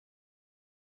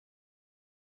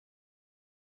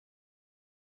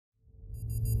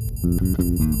Welcome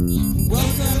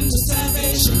to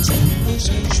Salvation Temple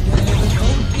Church, where the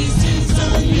focus is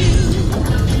on you.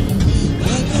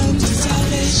 Welcome to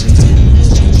Salvation Temple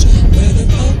Church, where the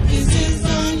focus is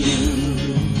on you.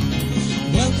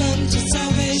 Welcome to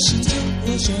Salvation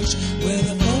Temple Church, where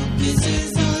the focus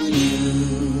is on you.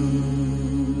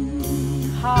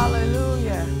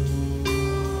 Hallelujah.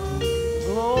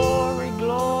 Glory,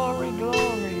 glory,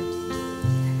 glory.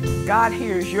 God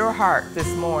hears your heart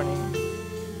this morning.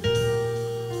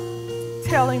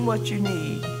 Tell him what you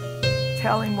need.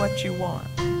 Tell him what you want.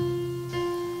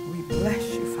 We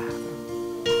bless you, Father.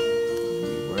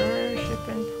 We worship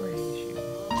and praise you.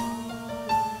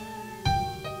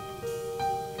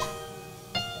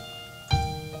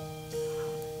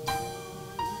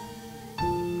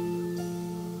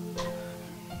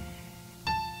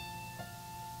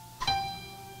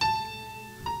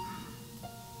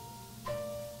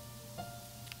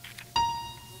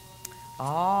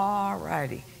 All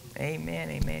righty. Amen,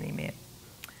 amen, amen.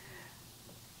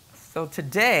 So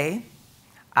today,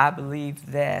 I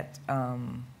believe that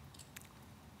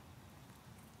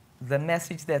the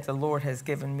message that the Lord has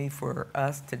given me for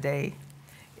us today,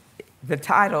 the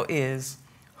title is,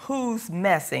 Who's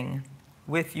Messing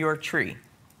with Your Tree?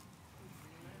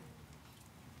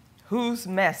 Who's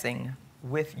messing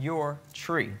with your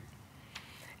tree?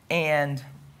 And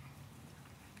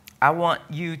I want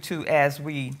you to, as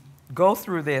we go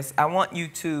through this, I want you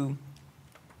to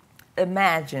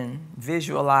imagine,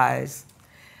 visualize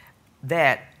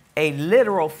that a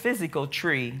literal physical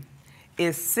tree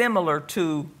is similar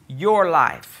to your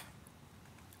life.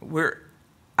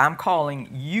 I'm calling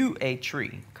you a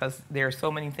tree because there are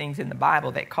so many things in the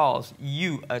Bible that calls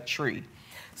you a tree.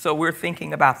 So we're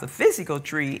thinking about the physical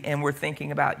tree and we're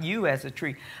thinking about you as a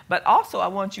tree. But also I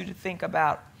want you to think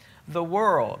about the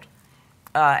world.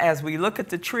 As we look at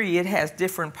the tree, it has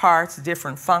different parts,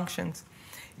 different functions.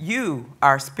 You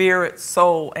are spirit,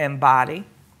 soul, and body.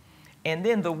 And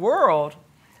then the world,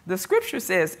 the scripture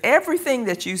says everything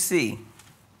that you see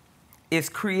is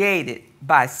created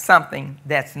by something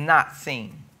that's not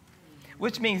seen.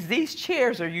 Which means these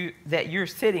chairs that you're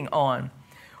sitting on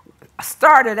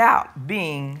started out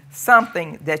being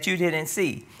something that you didn't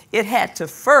see. It had to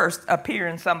first appear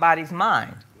in somebody's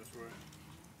mind,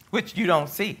 which you don't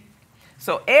see.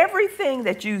 So everything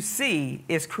that you see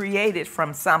is created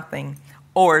from something,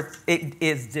 or it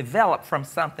is developed from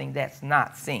something that's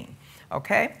not seen.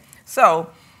 Okay?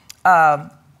 So I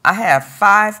have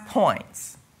 5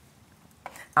 points.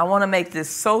 I want to make this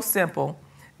so simple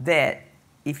that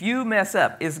if you mess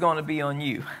up, it's going to be on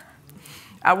you.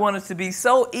 I want it to be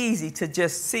so easy to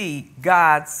just see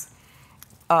God's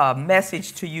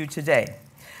message to you today.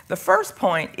 The first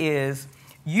point is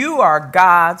you are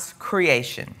God's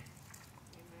creation.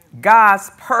 God's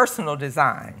personal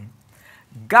design.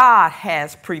 God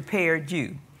has prepared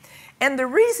you. And the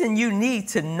reason you need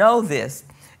to know this,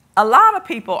 a lot of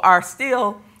people are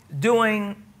still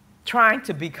trying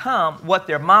to become what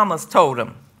their mamas told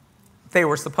them they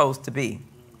were supposed to be.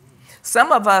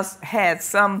 Some of us had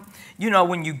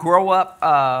when you grow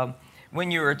up,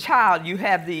 when you're a child, you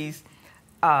have these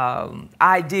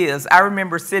ideas. I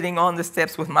remember sitting on the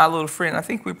steps with my little friend. I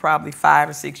think we were probably 5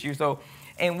 or 6 years old.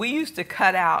 And we used to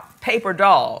cut out paper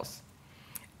dolls.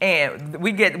 And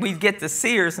we'd get the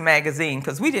Sears magazine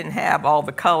because we didn't have all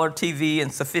the color TV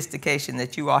and sophistication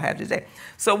that you all have today.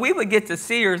 So we would get the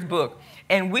Sears book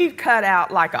and we'd cut out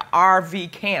like an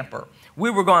RV camper. We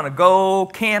were going to go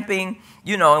camping,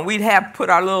 and we'd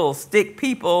put our little stick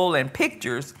people and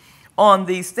pictures on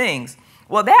these things.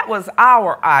 Well, that was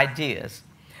our ideas.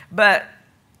 But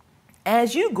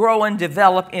as you grow and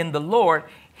develop in the Lord,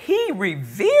 He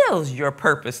reveals your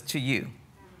purpose to you.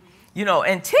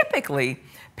 And typically,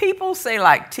 people say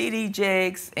like T.D.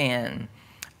 Jakes and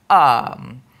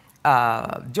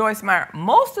Joyce Meyer,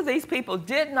 most of these people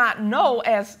did not know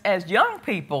as young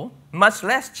people, much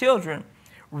less children,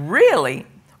 really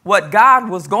what God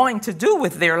was going to do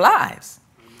with their lives.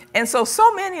 And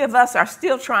so many of us are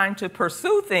still trying to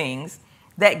pursue things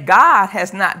that God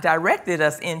has not directed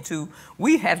us into.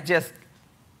 We have just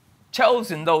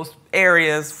chosen those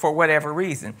areas for whatever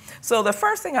reason. So the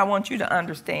first thing I want you to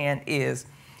understand is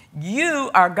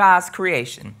you are God's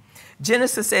creation.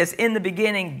 Genesis says, in the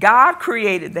beginning, God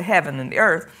created the heaven and the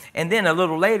earth. And then a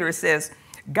little later it says,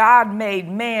 God made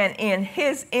man in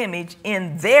His image,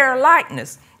 in their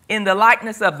likeness, in the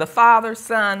likeness of the Father,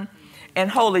 Son,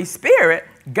 and Holy Spirit.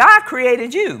 God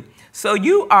created you. So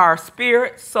you are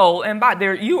spirit, soul, and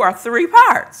body. You are 3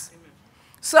 parts.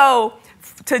 So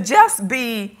to just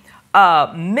be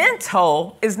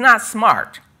mental is not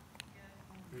smart.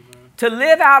 To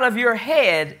live out of your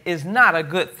head is not a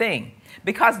good thing.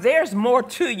 because there's more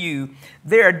to you.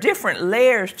 There are different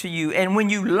layers to you. And when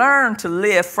you learn to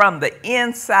live from the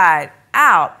inside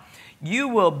out, you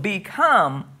will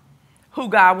become who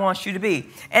God wants you to be.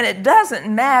 And it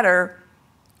doesn't matter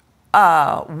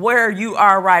where you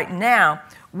are right now.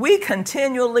 We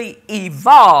continually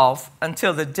evolve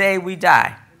until the day we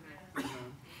die.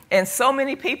 And so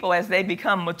many people, as they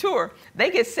become mature, they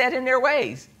get set in their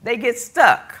ways. They get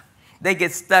stuck. They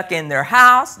get stuck in their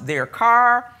house, their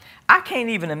car. I can't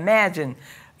even imagine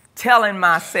telling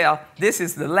myself, this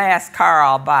is the last car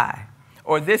I'll buy,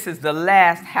 or this is the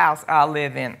last house I'll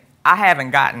live in. I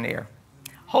haven't gotten there.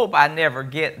 Hope I never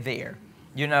get there,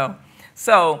 you know.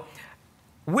 So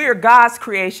we're God's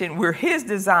creation. We're his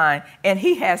design, and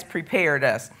he has prepared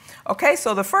us. Okay,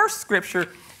 so the first scripture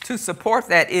to support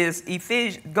that is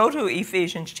go to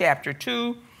Ephesians chapter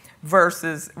 2,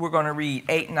 verses, we're going to read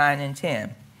 8, 9, and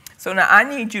 10. So now I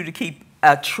need you to keep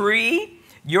a tree,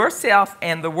 yourself,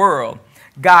 and the world.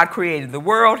 God created the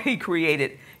world. He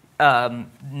created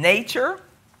nature.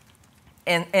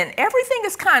 And everything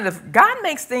is kind of, God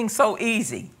makes things so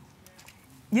easy.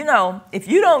 You know, if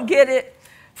you don't get it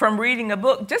from reading a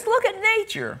book, just look at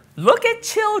nature. Look at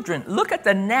children. Look at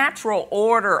the natural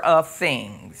order of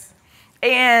things.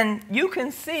 And you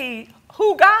can see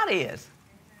who God is.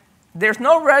 There's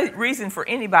no reason for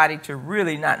anybody to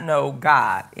really not know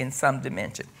God in some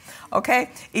dimension.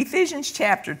 Okay? Ephesians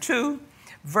chapter 2,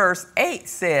 verse 8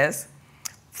 says,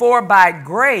 "For by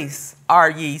grace are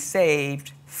ye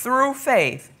saved through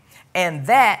faith, and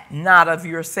that not of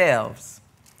yourselves.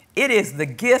 It is the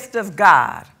gift of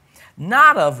God,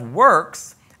 not of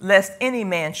works, lest any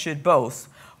man should boast.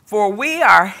 For we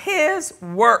are his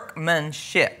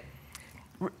workmanship."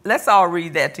 Let's all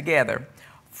read that together.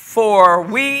 For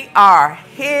we are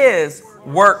his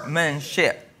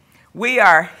workmanship. We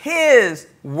are his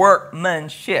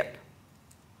workmanship.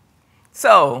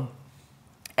 So,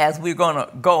 as we're going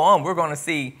to go on, we're going to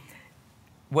see,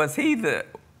 was he the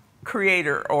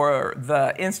creator or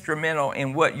the instrumental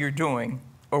in what you're doing?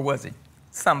 Or was it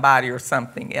somebody or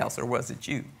something else? Or was it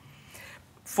you?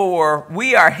 For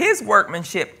we are his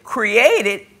workmanship,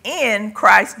 created in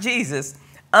Christ Jesus,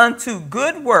 unto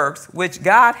good works, which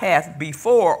God hath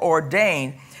before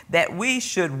ordained that we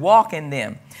should walk in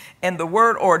them. And the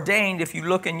word ordained, if you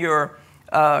look in your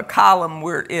column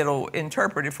where it'll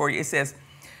interpret it for you, it says,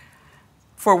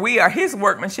 for we are his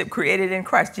workmanship, created in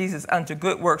Christ Jesus unto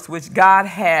good works, which God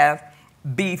hath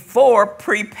before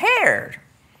prepared.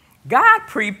 God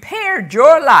prepared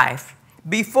your life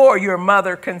before your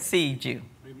mother conceived you.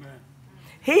 Amen.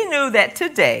 He knew that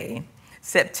today,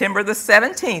 September the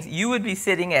 17th, you would be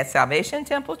sitting at Salvation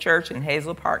Temple Church in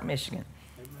Hazel Park, Michigan.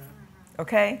 Amen.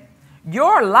 Okay?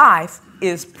 Your life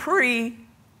is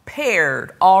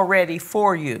prepared already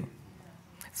for you.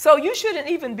 So you shouldn't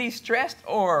even be stressed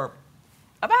or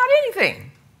about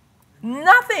anything.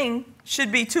 Nothing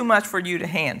should be too much for you to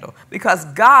handle because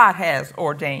God has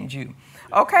ordained you.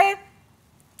 Okay?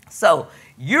 So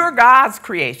you're God's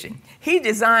creation. He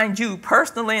designed you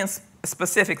personally and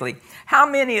specifically. How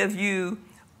many of you,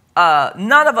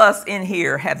 none of us in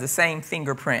here have the same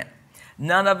fingerprint.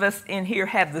 None of us in here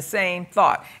have the same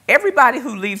thought. Everybody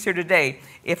who leaves here today,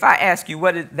 if I ask you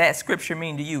what did that scripture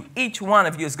mean to you, each one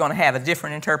of you is going to have a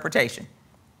different interpretation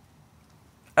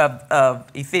of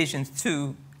Ephesians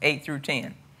 2, 8 through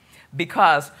 10.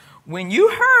 Because when you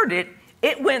heard it,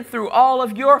 it went through all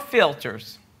of your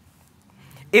filters.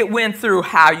 It went through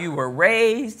how you were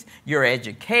raised, your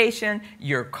education,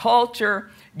 your culture,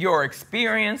 your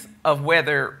experience of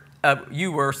whether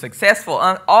you were successful.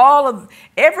 All of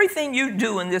everything you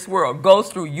do in this world goes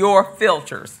through your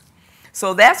filters.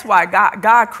 So that's why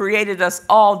God created us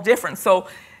all different. So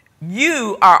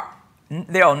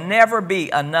there'll never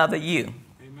be another you.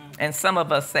 Amen. And some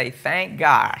of us say, thank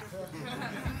God.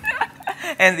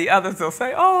 And the others will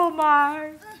say, oh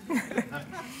my.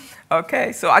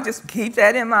 Okay, so I just keep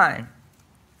that in mind.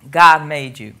 God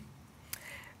made you.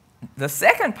 The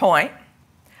second point,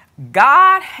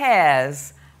 God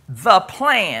has the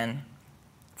plan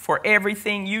for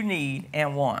everything you need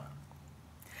and want.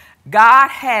 God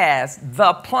has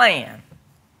the plan.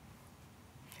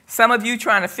 Some of you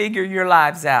trying to figure your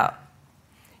lives out.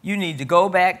 You need to go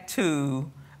back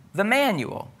to the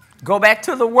manual. Go back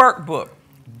to the workbook.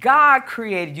 God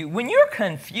created you. When you're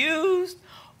confused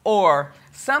or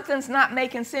something's not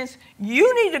making sense,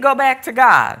 you need to go back to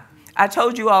God. I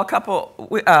told you all a couple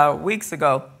weeks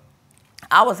ago,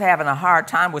 I was having a hard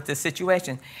time with this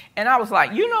situation. And I was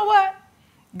like, you know what?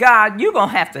 God, you're going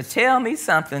to have to tell me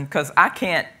something because I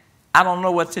don't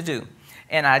know what to do.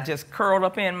 And I just curled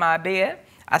up in my bed.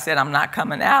 I said, I'm not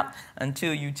coming out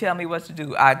until you tell me what to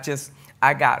do.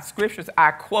 I got scriptures.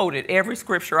 I quoted every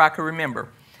scripture I could remember.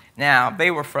 Now,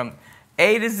 they were from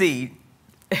A to Z.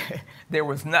 There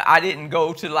was no, I didn't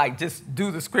go to like just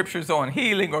do the scriptures on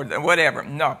healing or whatever.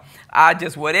 No, I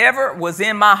just, whatever was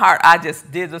in my heart, I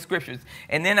just did the scriptures.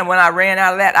 And then when I ran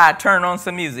out of that, I turned on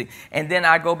some music. And then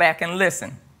I go back and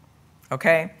listen.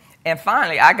 Okay? And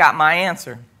finally, I got my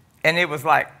answer. And it was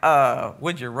like,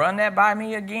 would you run that by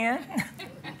me again?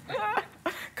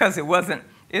 Because it wasn't,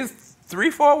 it's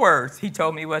 3-4 words. He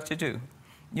told me what to do.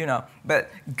 You know,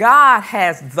 but God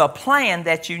has the plan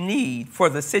that you need for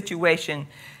the situation,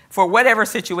 for whatever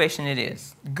situation it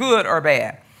is, good or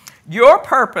bad. Your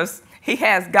purpose,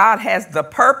 God has the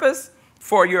purpose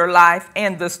for your life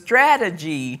and the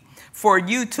strategy for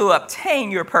you to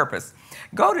obtain your purpose.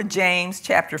 Go to James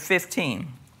chapter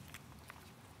 15.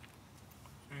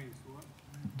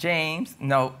 James,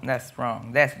 no, that's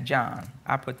wrong. That's John.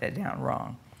 I put that down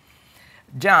wrong.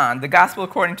 John, the gospel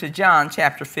according to John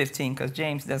chapter 15, because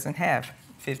James doesn't have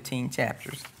 15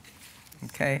 chapters.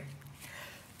 Okay?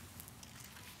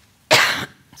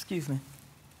 Excuse me.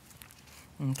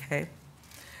 Okay.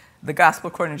 The gospel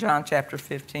according to John chapter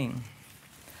 15.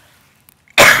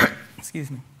 Excuse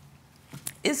me.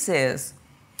 It says,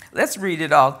 let's read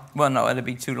it all. Well, no, it'll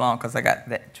be too long because I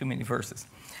got too many verses.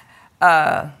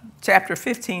 Chapter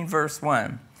 15, verse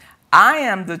 1. I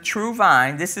am the true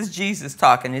vine. This is Jesus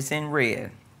talking. It's in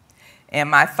red. And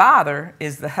my Father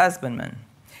is the husbandman.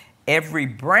 Every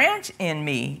branch in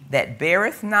me that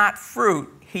beareth not fruit,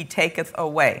 he taketh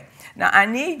away. Now, I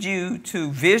need you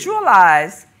to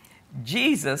visualize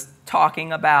Jesus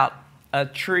talking about a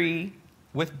tree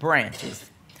with branches.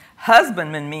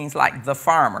 Husbandman means like the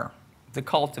farmer, the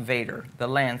cultivator, the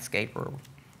landscaper.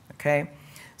 Okay?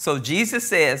 So Jesus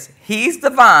says he's the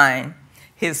vine.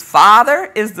 His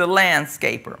Father is the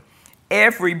landscaper.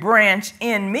 Every branch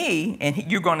in me, and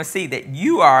you're going to see that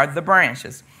you are the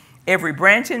branches. Every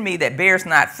branch in me that bears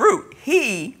not fruit,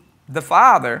 he, the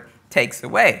Father, takes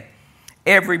away.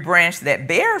 Every branch that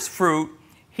bears fruit,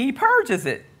 he purges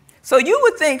it. So you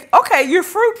would think, okay, you're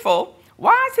fruitful.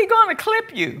 Why is he going to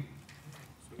clip you?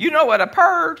 You know what a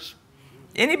purge?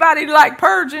 Anybody like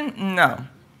purging? No.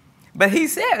 But he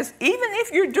says, even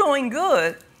if you're doing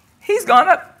good, he's going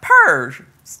to purge,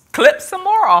 clip some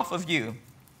more off of you.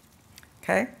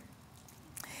 Okay?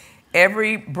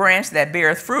 Every branch that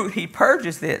beareth fruit, he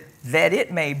purges it, that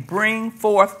it may bring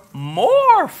forth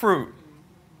more fruit.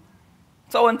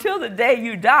 So until the day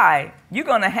you die, you're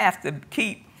going to have to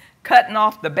keep cutting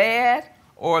off the bad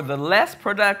or the less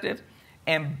productive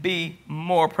and be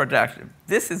more productive.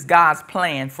 This is God's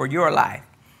plan for your life.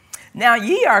 Now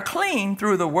ye are clean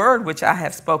through the word which I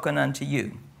have spoken unto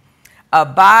you.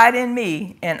 Abide in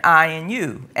me, and I in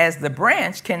you, as the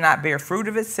branch cannot bear fruit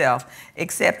of itself,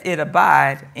 except it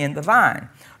abide in the vine.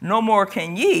 No more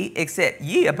can ye, except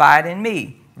ye abide in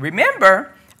me.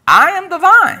 Remember, I am the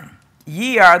vine.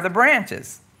 Ye are the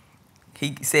branches.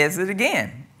 He says it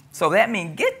again. So that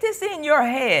means get this in your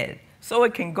head so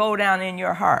it can go down in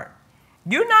your heart.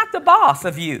 You're not the boss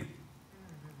of you.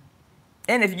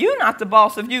 And if you're not the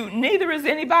boss of you, neither is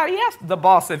anybody else the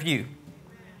boss of you.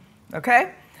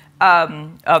 Okay?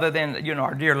 Other than, you know,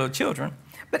 our dear little children.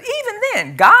 But even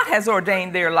then, God has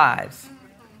ordained their lives.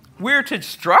 We're to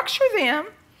structure them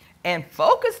and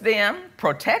focus them,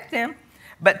 protect them,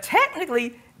 but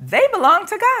technically, they belong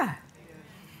to God.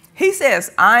 He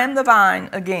says, I am the vine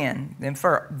again, in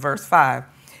verse 5.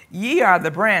 Ye are the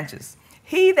branches.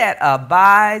 He that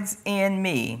abides in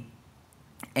me,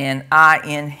 and I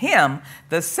in him,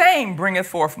 the same bringeth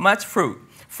forth much fruit.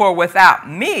 For without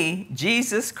me,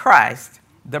 Jesus Christ,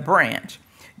 the branch,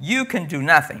 you can do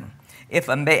nothing. If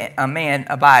a man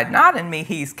abide not in me,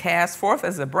 he's cast forth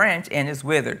as a branch and is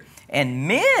withered. And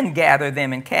men gather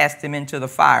them and cast them into the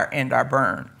fire and are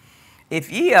burned.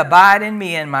 If ye abide in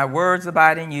me and my words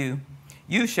abide in you,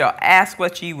 you shall ask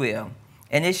what ye will,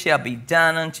 and it shall be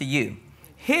done unto you.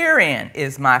 Herein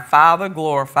is my Father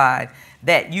glorified,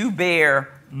 that you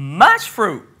bear much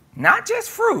fruit, not just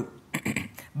fruit,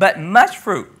 but much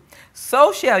fruit.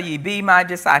 So shall ye be my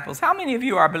disciples. How many of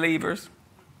you are believers?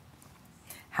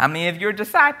 How many of you are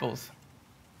disciples?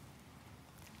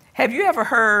 Have you ever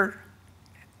heard,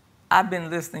 I've been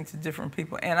listening to different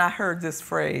people, and I heard this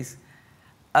phrase,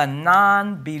 a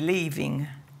non-believing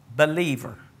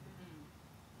believer.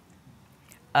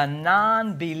 A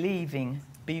non-believing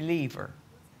believer.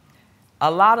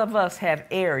 A lot of us have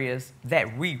areas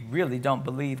that we really don't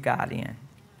believe God in.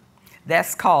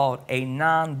 That's called a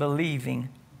non-believing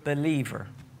believer.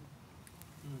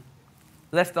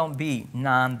 Let's don't be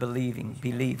non-believing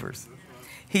believers.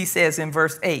 He says in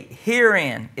verse 8,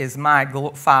 herein is my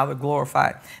Father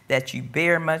glorified, that you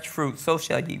bear much fruit, so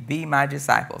shall ye be my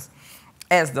disciples.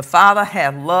 As the Father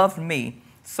hath loved me,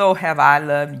 so have I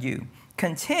loved you.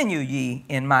 Continue ye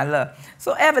in my love.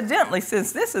 So evidently,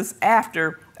 since this is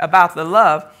after about the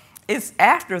love, it's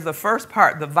after the first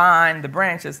part, the vine, the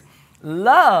branches.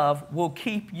 Love will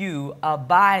keep you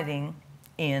abiding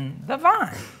in the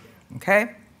vine.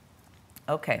 Okay?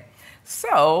 Okay.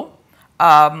 So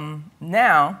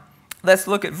now let's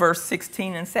look at verse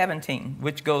 16 and 17,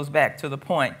 which goes back to the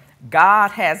point.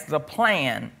 God has the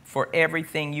plan for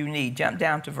everything you need. Jump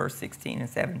down to verse 16 and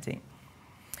 17.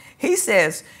 He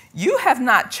says, you have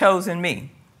not chosen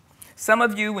me. Some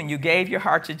of you, when you gave your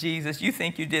heart to Jesus, you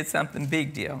think you did something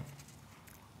big deal.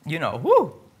 You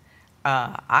know,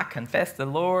 I confessed the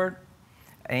Lord,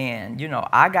 and, you know,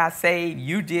 I got saved.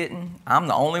 You didn't. I'm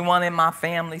the only one in my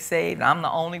family saved. I'm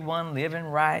the only one living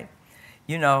right.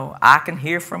 You know, I can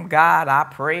hear from God. I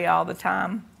pray all the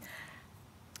time.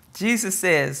 Jesus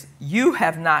says, you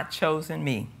have not chosen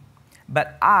me,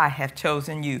 but I have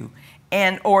chosen you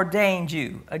and ordained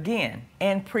you, again,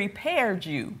 and prepared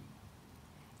you.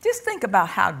 Just think about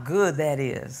how good that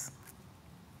is.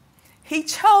 He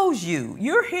chose you.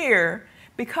 You're here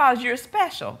because you're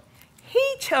special. He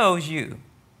chose you.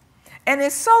 And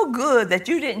it's so good that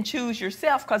you didn't choose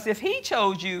yourself, because if he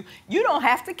chose you, you don't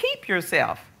have to keep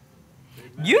yourself.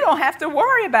 You don't have to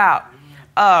worry about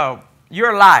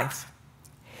your life.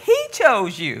 He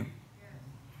chose you.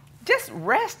 Just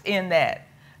rest in that.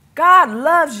 God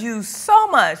loves you so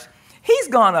much, he's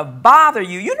going to bother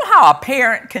you. You know how a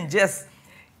parent can just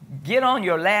get on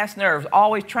your last nerves,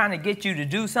 always trying to get you to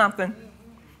do something?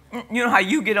 You know how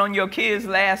you get on your kids'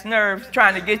 last nerves,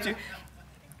 trying to get you?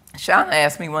 Shauna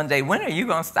asked me one day, when are you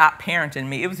going to stop parenting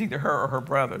me? It was either her or her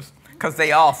brothers, because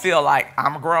they all feel like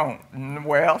I'm grown.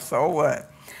 Well, so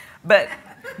what? But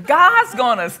God's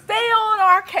going to stay on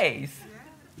our case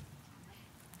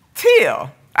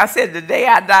till, I said, the day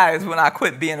I die is when I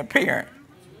quit being a parent.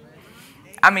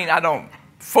 I mean, I don't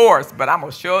force, but I'm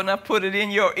going to sure enough put it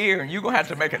in your ear, and you're going to have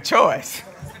to make a choice.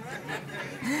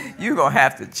 You're going to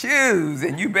have to choose,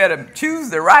 and you better choose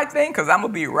the right thing, because I'm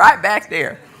going to be right back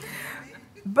there.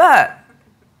 But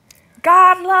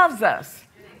God loves us.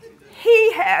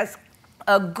 He has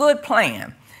a good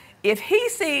plan. If he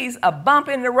sees a bump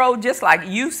in the road, just like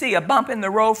you see a bump in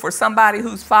the road for somebody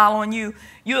who's following you,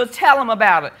 you'll tell them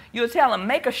about it. You'll tell them,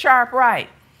 make a sharp right,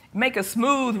 make a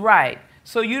smooth right,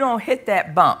 so you don't hit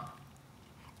that bump.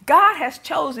 God has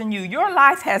chosen you. Your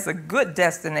life has a good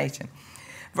destination.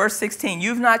 Verse 16,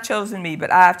 you've not chosen me, but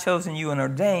I've chosen you and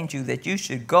ordained you that you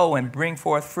should go and bring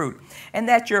forth fruit, and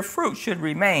that your fruit should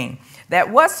remain, that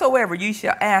whatsoever you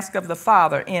shall ask of the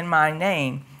Father in my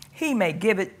name, he may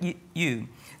give it you.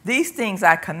 These things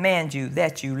I command you,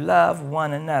 that you love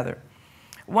one another.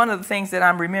 One of the things that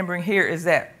I'm remembering here is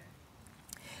that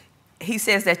he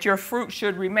says that your fruit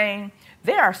should remain.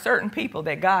 There are certain people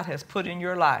that God has put in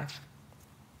your life,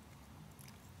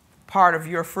 part of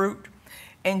your fruit.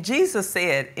 And Jesus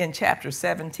said in chapter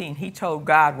 17, he told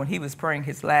God when he was praying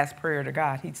his last prayer to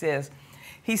God, he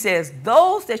says,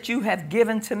 those that you have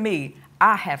given to me,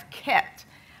 I have kept.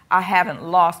 I haven't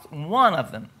lost one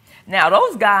of them. Now,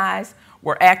 those guys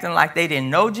were acting like they didn't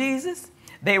know Jesus.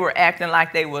 They were acting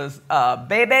like they was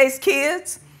baby's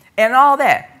kids and all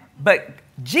that. But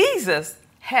Jesus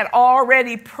had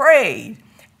already prayed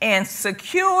and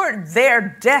secured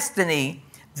their destiny,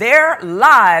 their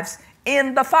lives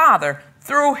in the Father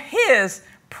through his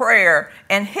prayer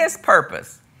and his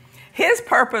purpose. His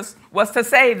purpose was to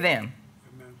save them.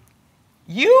 Amen.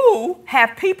 You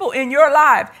have people in your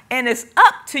life, and it's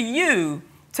up to you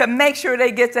to make sure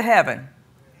they get to heaven.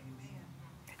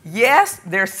 Yes,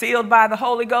 they're sealed by the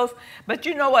Holy Ghost, but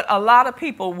you know what? A lot of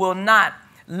people will not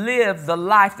live the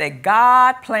life that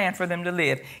God planned for them to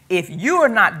live if you are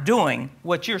not doing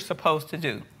what you're supposed to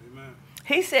do. Amen.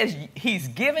 He says he's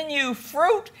given you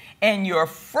fruit, and your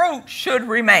fruit should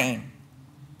remain.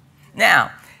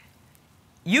 Now,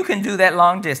 you can do that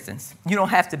long distance. You don't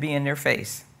have to be in their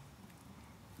face.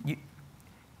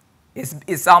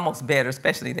 It's almost better,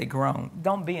 especially they grown.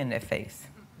 Don't be in their face.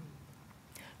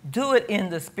 Do it in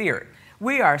the spirit.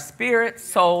 We are spirit,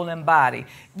 soul, and body.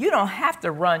 You don't have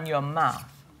to run your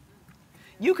mouth.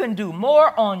 You can do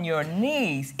more on your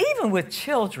knees, even with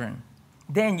children,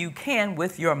 than you can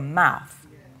with your mouth.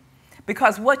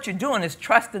 Because what you're doing is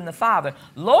trusting the Father.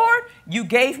 Lord, you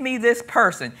gave me this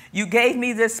person. You gave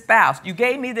me this spouse. You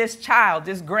gave me this child,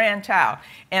 this grandchild.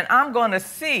 And I'm going to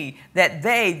see that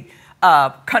they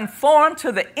conform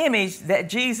to the image that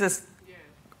Jesus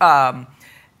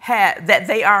had, that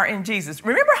they are in Jesus.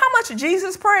 Remember how much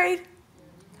Jesus prayed?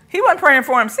 He wasn't praying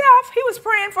for himself. He was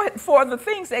praying for the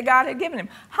things that God had given him.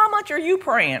 How much are you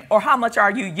praying, or how much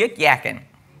are you yik-yakking?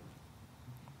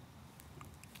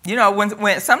 You know,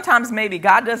 when sometimes maybe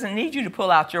God doesn't need you to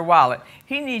pull out your wallet.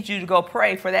 He needs you to go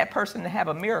pray for that person to have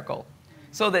a miracle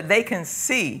so that they can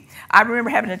see. I remember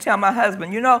having to tell my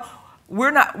husband, you know,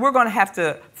 we're going to have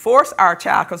to force our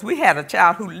child, because we had a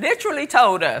child who literally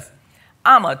told us,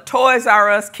 I'm a Toys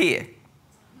R Us kid.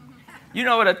 You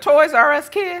know what a Toys R Us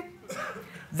kid?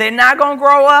 They're not going to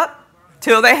grow up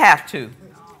till they have to.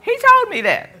 He told me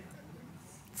that.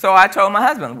 So I told my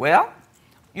husband, well,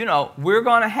 you know, we're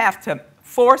going to have to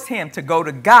force him to go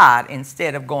to God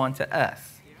instead of going to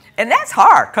us. And that's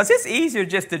hard, because it's easier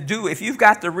just to do, if you've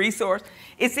got the resource,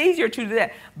 it's easier to do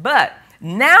that. But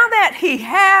now that he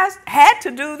has had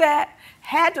to do that,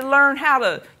 had to learn how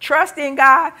to trust in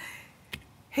God,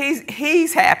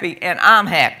 he's happy and I'm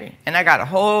happy. And I got a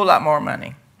whole lot more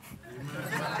money.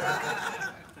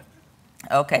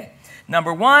 Okay.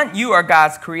 Number 1, you are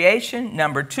God's creation.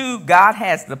 Number 2, God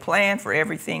has the plan for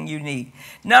everything you need.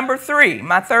 Number 3,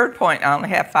 my third point, I only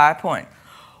have 5 points.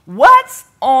 What's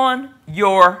on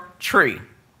your tree?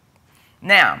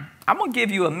 Now, I'm going to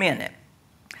give you a minute.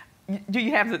 Do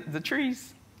you have the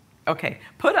trees? Okay.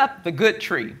 Put up the good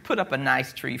tree. Put up a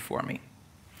nice tree for me.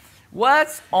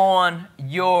 What's on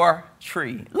your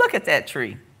tree? Look at that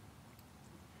tree.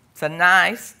 It's a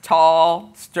nice,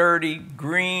 tall, sturdy,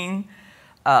 green,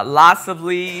 lots of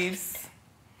leaves.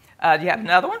 Do you have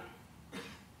another one?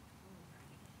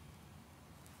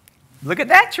 Look at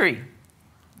that tree.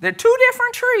 They're 2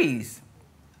 different trees.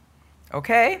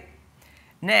 Okay?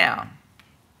 Now,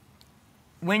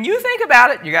 when you think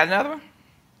about it, you got another one?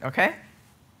 Okay?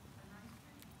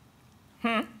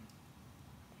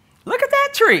 Look at that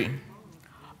tree.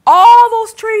 All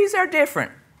those trees are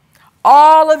different.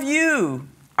 All of you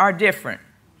are different.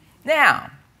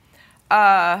 Now,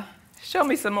 show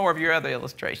me some more of your other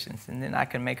illustrations, and then I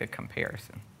can make a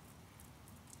comparison.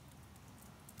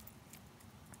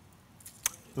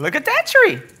 Look at that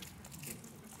tree.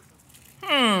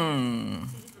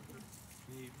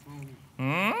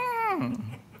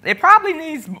 It probably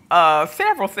needs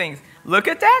several things. Look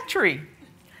at that tree.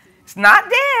 It's not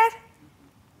dead.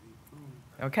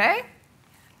 Okay?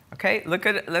 Okay,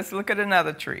 let's look at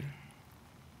another tree.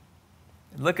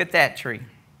 Look at that tree.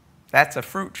 That's a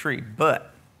fruit tree,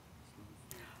 but.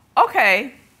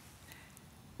 Okay.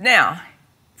 Now,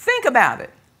 think about it.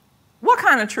 What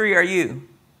kind of tree are you?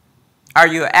 Are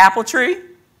you an apple tree?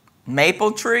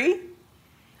 Maple tree?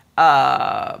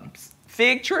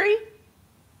 Fig tree?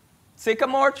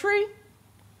 Sycamore tree?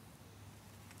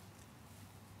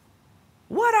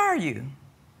 What are you?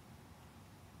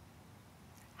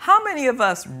 How many of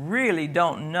us really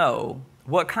don't know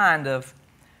what kind of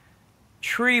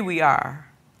tree we are?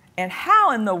 And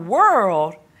how in the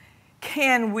world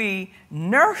can we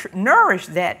nourish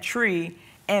that tree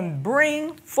and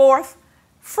bring forth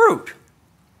fruit?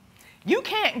 You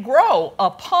can't grow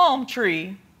a palm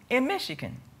tree in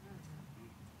Michigan,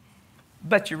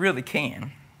 but you really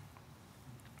can.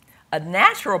 A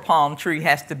natural palm tree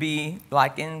has to be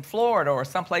like in Florida or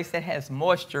someplace that has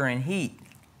moisture and heat.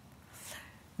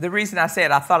 The reason I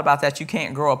said I thought about that, you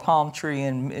can't grow a palm tree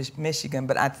in Michigan,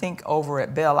 but I think over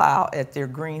at Belle Isle at their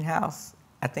greenhouse,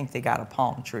 I think they got a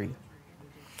palm tree.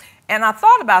 And I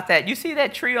thought about that. You see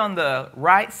that tree on the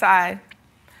right side?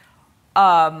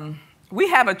 We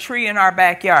have a tree in our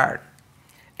backyard.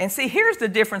 And see, here's the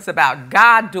difference about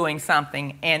God doing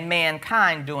something and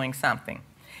mankind doing something.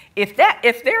 If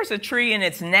there's a tree in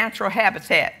its natural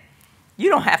habitat, you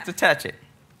don't have to touch it.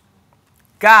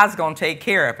 God's going to take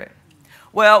care of it.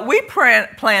 Well, we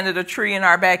planted a tree in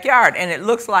our backyard, and it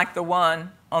looks like the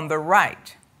one on the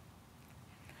right.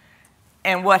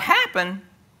 And what happened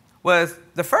was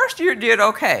the first year did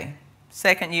okay.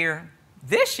 Second year,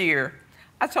 this year,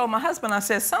 I told my husband, I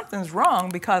said, something's wrong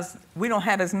because we don't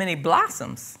have as many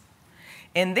blossoms.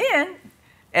 And then,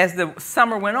 as the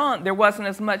summer went on, there wasn't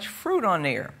as much fruit on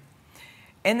there.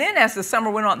 And then as the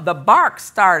summer went on, the bark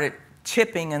started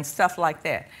chipping and stuff like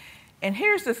that. And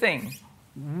here's the thing.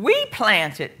 We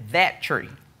planted that tree.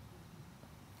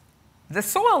 The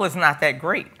soil is not that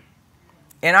great.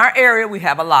 In our area, we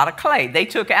have a lot of clay. They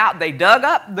dug up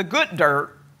the good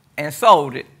dirt and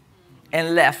sold it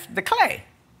and left the clay.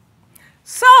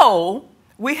 So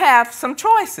we have some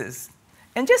choices.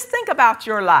 And just think about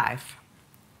your life.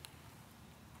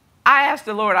 I asked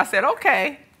the Lord, I said,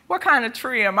 okay, what kind of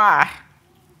tree am I?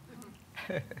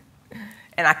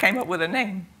 And I came up with a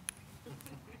name.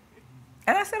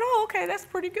 And I said, oh, okay, that's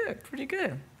pretty good, pretty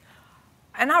good.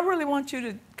 And I really want you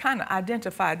to kind of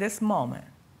identify this moment.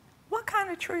 What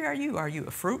kind of tree are you? Are you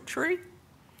a fruit tree?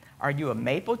 Are you a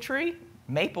maple tree?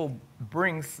 Maple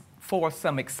brings forth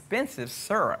some expensive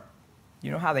syrup.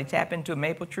 You know how they tap into a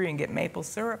maple tree and get maple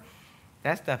syrup?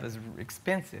 That stuff is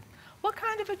expensive. What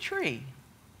kind of a tree?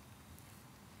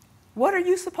 What are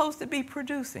you supposed to be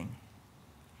producing?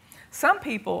 Some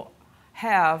people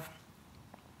have,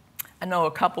 I know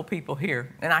a couple people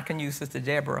here, and I can use Sister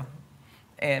Deborah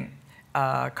and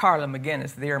Carla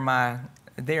McGinnis. They're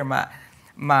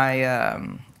my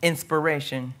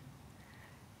inspiration.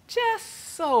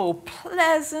 Just so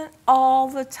pleasant all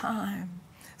the time.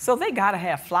 So they got to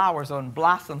have flowers and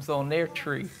blossoms on their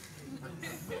tree.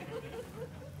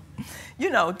 You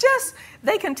know, just,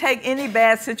 they can take any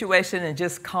bad situation and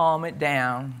just calm it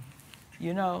down,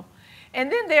 you know.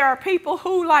 And then there are people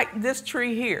who, like this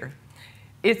tree here,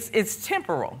 it's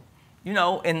temporal. You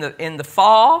know, in the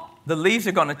fall, the leaves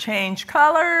are going to change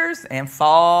colors and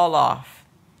fall off,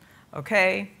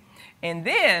 okay? And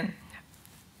then,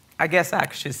 I guess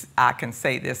I can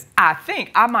say this. I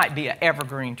think I might be an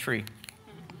evergreen tree.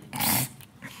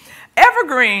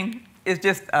 Evergreen is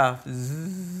just a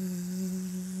zzz.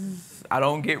 I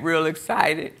don't get real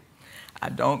excited. I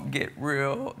don't get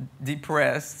real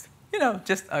depressed. You know,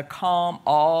 just a calm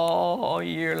all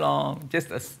year long. Just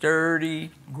a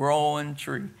sturdy, growing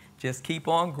tree. Just keep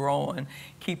on growing,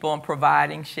 keep on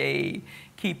providing shade,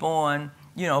 keep on,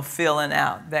 you know, filling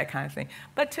out, that kind of thing.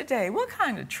 But today, what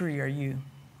kind of tree are you?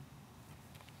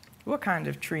 What kind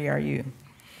of tree are you?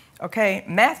 Okay,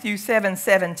 Matthew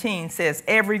 7:17 says,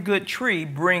 every good tree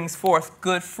brings forth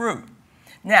good fruit.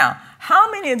 Now, how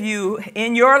many of you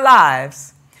in your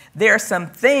lives, there are some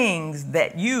things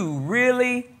that you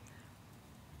really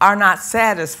are not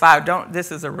satisfied?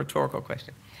 This is a rhetorical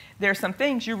question. There are some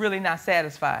things you're really not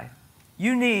satisfied.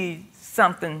 You need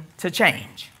something to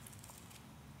change.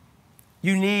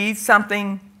 You need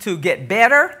something to get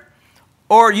better,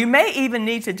 or you may even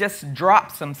need to just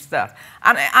drop some stuff.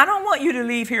 I don't want you to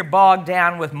leave here bogged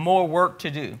down with more work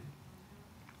to do.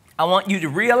 I want you to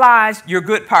realize your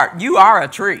good part. You are a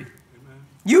tree. Amen.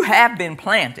 You have been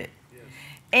planted. Yes.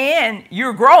 And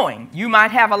you're growing. You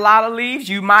might have a lot of leaves.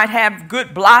 You might have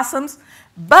good blossoms.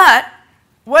 But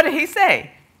what did he say?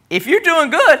 If you're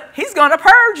doing good, he's going to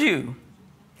purge you.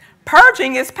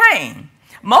 Purging is pain.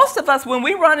 Most of us, when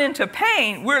we run into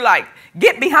pain, we're like,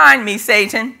 get behind me,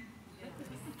 Satan.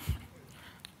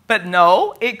 But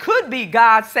no, it could be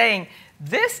God saying,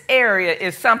 this area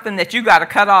is something that you got to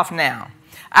cut off now.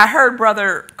 I heard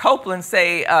Brother Copeland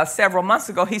say several months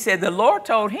ago, he said the Lord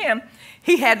told him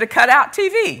he had to cut out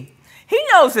TV. He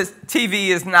knows that TV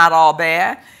is not all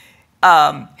bad.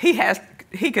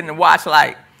 He can watch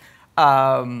like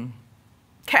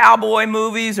cowboy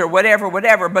movies or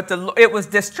whatever, but it was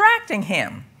distracting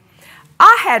him.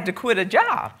 I had to quit a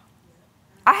job.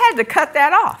 I had to cut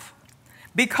that off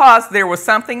because there was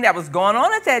something that was going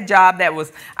on at that job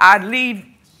I'd leave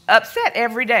upset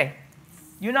every day.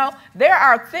 You know, there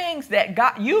are things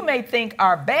that you may think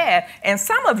are bad, and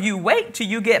some of you wait till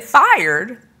you get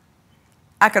fired.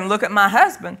 I can look at my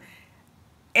husband,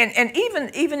 and even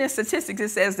in statistics it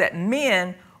says that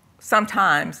men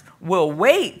sometimes will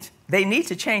wait. They need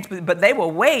to change, but they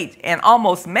will wait and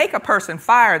almost make a person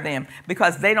fire them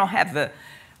because they don't have the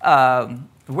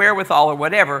wherewithal or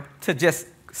whatever to just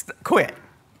quit.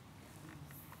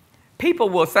 People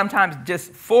will sometimes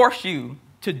just force you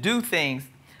to do things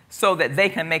so that they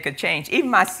can make a change. Even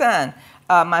my son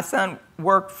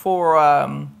worked for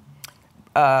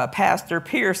Pastor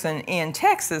Pearson in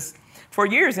Texas for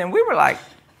years, and we were like,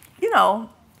 you know,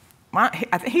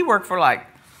 I think he worked for like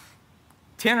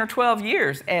 10 or 12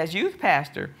 years as youth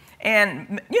pastor.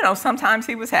 And, you know, sometimes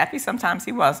he was happy, sometimes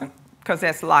he wasn't, because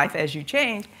that's life as you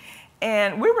change.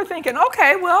 And we were thinking,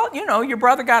 okay, well, you know, your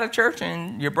brother got a church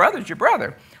and your brother's your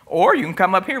brother, or you can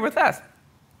come up here with us.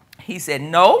 He said,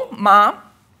 no, Mom.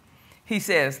 He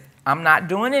says, I'm not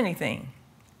doing anything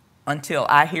until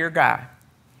I hear God.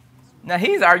 Now,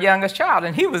 he's our youngest child,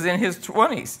 and he was in his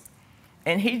 20s,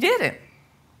 and he didn't.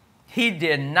 He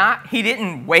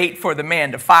didn't wait for the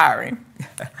man to fire him,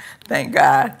 thank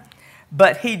God.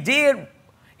 But he did,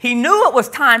 he knew it was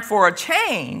time for a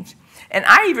change. And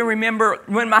I even remember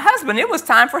when my husband, it was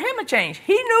time for him to change.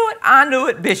 He knew it, I knew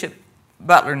it, Bishop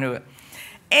Butler knew it.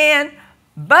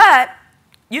 But,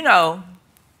 you know,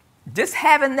 just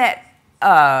having that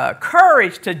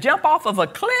courage to jump off of a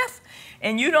cliff,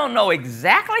 and you don't know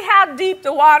exactly how deep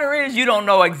the water is, you don't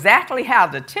know exactly how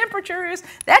the temperature is,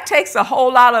 that takes a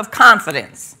whole lot of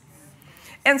confidence.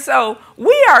 And so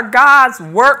we are God's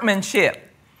workmanship.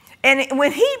 And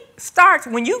when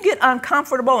you get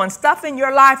uncomfortable and stuff in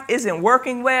your life isn't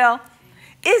working well,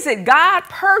 is it God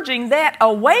purging that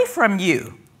away from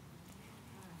you?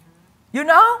 You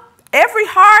know, Every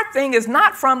hard thing is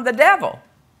not from the devil.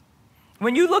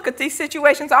 When you look at these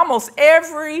situations, almost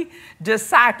every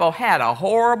disciple had a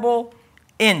horrible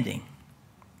ending.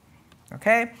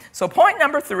 Okay? So point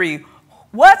number 3,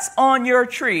 what's on your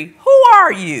tree? Who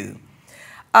are you?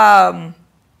 Now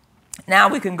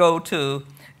we can go to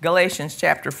Galatians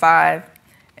chapter 5,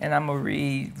 and I'm going to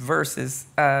read verses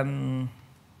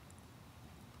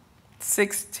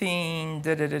 16.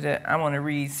 I want to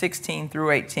read 16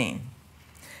 through 18.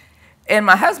 And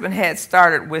my husband had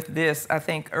started with this, I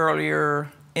think,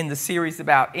 earlier in the series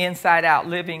about inside-out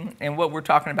living, and what we're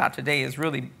talking about today is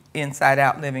really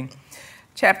inside-out living.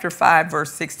 Chapter 5,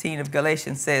 verse 16 of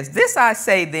Galatians says, "This I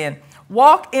say then,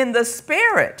 walk in the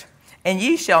Spirit, and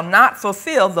ye shall not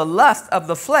fulfill the lust of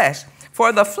the flesh.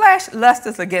 For the flesh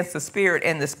lusteth against the Spirit,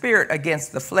 and the Spirit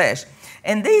against the flesh.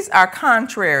 And these are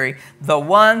contrary the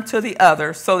one to the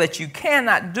other, so that you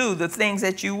cannot do the things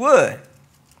that you would."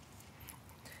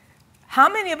 How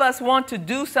many of us want to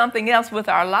do something else with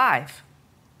our life?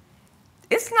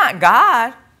 It's not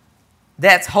God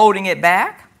that's holding it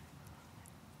back.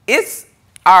 It's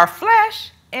our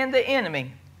flesh and the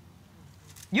enemy.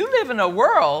 You live in a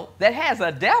world that has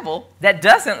a devil that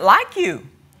doesn't like you.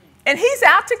 And he's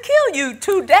out to kill you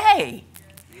today.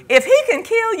 If he can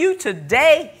kill you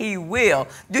today, he will.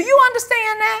 Do you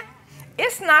understand that?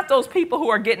 It's not those people who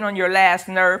are getting on your last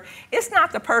nerve. It's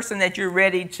not the person that you're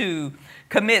ready to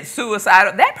commit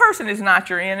suicide. That person is not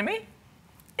your enemy.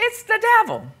 It's the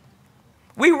devil.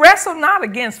 We wrestle not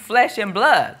against flesh and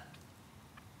blood.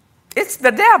 It's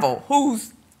the devil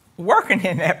who's working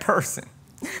in that person.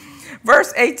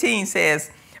 Verse 18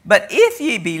 says, "But if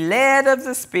ye be led of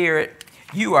the Spirit,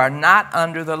 you are not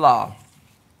under the law."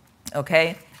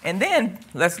 Okay? And then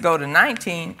let's go to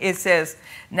 19. It says,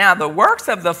 "Now the works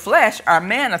of the flesh are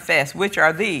manifest, which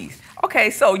are these."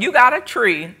 Okay, so you got a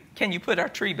tree. Can you put our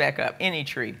tree back up? Any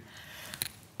tree.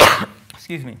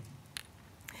 Excuse me.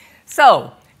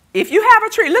 So if you have a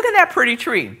tree, look at that pretty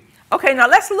tree. Okay, now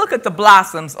let's look at the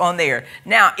blossoms on there.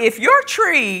 Now, if your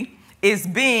tree is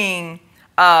being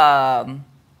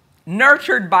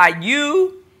nurtured by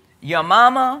you, your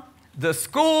mama, the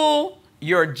school,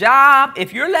 your job,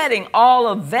 if you're letting all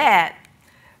of that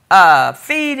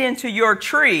feed into your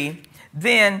tree,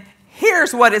 then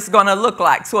here's what it's going to look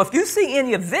like. So if you see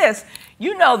any of this,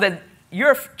 you know that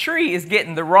your tree is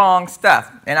getting the wrong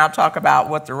stuff. And I'll talk about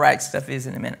what the right stuff is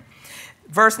in a minute.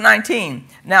 Verse 19,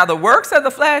 "Now the works of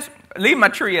the flesh," leave my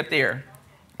tree up there.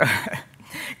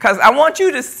 Because I want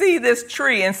you to see this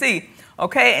tree and see,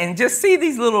 okay, and just see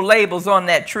these little labels on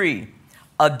that tree.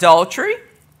 Adultery,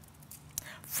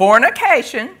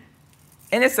 fornication,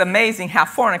 and it's amazing how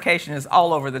fornication is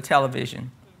all over the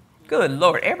television. Good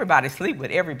Lord, everybody sleep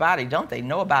with everybody. Don't they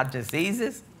know about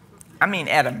diseases? I mean,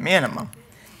 at a minimum.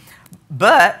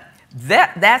 But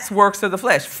that's works of the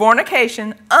flesh.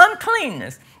 Fornication,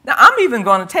 uncleanness. Now, I'm even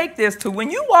going to take this to when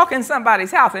you walk in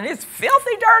somebody's house and it's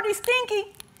filthy, dirty,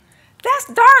 stinky, that's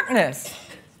darkness.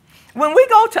 When we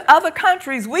go to other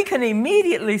countries, we can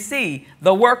immediately see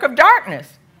the work of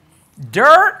darkness.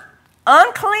 Dirt,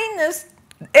 uncleanness,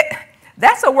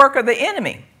 that's a work of the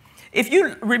enemy. If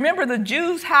you remember the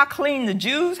Jews, how clean the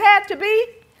Jews had to be,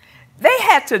 they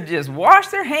had to just wash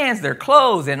their hands, their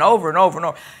clothes, and over and over and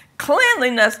over.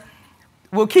 Cleanliness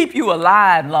will keep you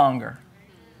alive longer.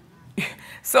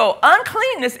 So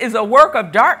uncleanness is a work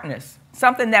of darkness,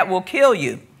 something that will kill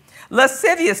you.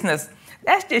 Lasciviousness,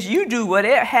 that's just you do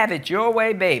whatever, have it your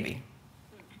way, baby.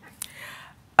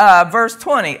 Verse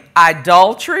 20,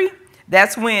 idolatry,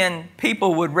 that's when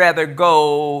people would rather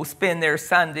go spend their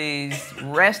Sundays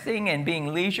resting and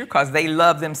being leisure because they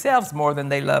love themselves more than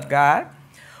they love God.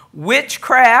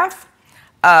 Witchcraft,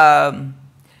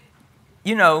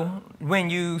 you know, when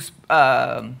you,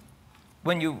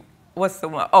 what's the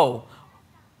one? Oh,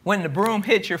 when the broom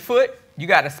hits your foot, you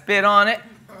got to spit on it.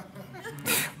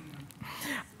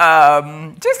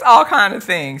 Just all kind of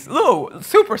things. Little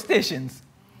superstitions.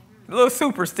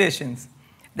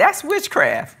 That's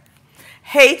witchcraft.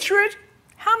 Hatred.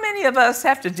 How many of us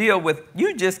have to deal with,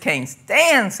 you just can't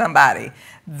stand somebody.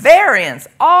 Variance.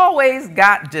 Always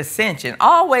got dissension.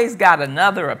 Always got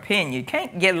another opinion. You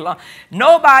can't get along.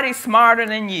 Nobody's smarter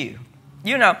than you.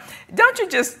 You know,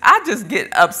 I just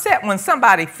get upset when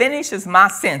somebody finishes my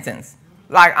sentence.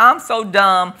 Like, I'm so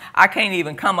dumb, I can't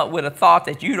even come up with a thought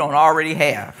that you don't already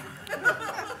have.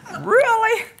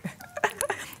 Really?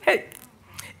 Hey,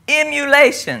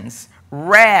 emulations,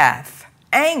 wrath,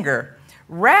 anger.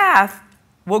 Wrath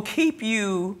will keep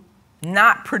you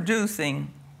not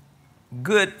producing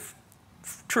good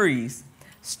trees.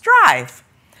 Strife.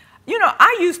 You know,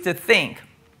 I used to think,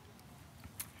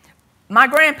 my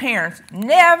grandparents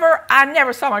I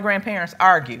never saw my grandparents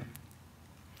argue.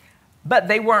 But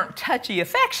they weren't touchy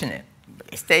affectionate.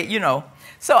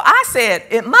 So I said,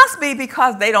 it must be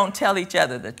because they don't tell each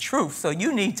other the truth. So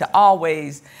you need to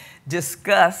always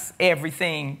discuss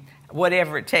everything,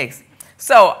 whatever it takes.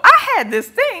 So I had this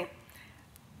thing.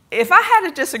 If I had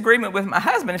a disagreement with my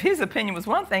husband, if his opinion was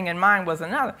one thing and mine was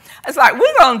another, it's like,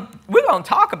 we're gonna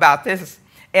talk about this,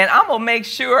 and I'm going to make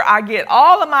sure I get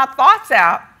all of my thoughts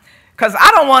out because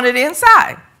I don't want it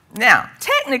inside. Now,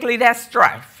 technically, that's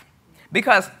strife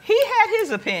because he had his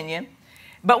opinion,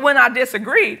 but when I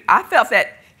disagreed, I felt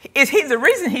that the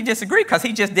reason he disagreed because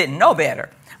he just didn't know better.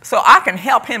 So I can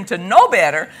help him to know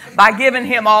better by giving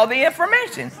him all the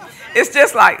information. It's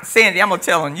just like, Sandy, I'm going to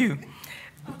tell on you.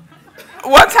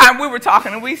 One time we were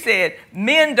talking and we said,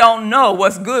 men don't know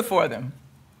what's good for them.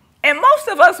 And most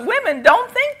of us women don't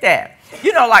think that.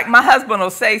 Like my husband will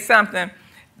say something.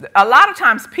 A lot of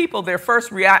times people, their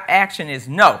first reaction is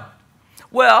no.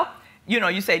 Well,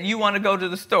 you say, do you want to go to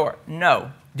the store?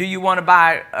 No. Do you want to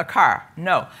buy a car?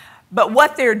 No. But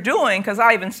what they're doing, because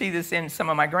I even see this in some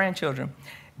of my grandchildren,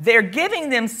 they're giving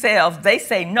themselves, they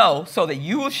say no so that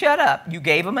you will shut up.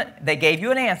 They gave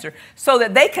you an answer so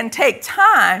that they can take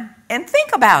time and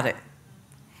think about it.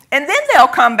 And then they'll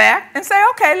come back and say,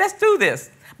 okay, let's do this.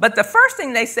 But the first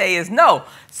thing they say is no.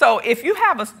 So if you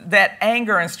have that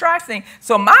anger and strife thing,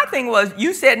 so my thing was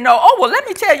you said no. Oh, well, let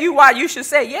me tell you why you should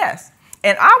say yes.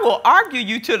 And I will argue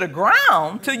you to the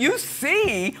ground till you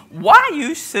see why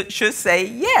you should say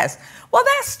yes. Well,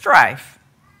 that's strife.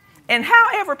 And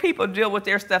however people deal with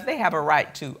their stuff, they have a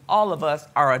right to. All of us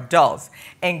are adults.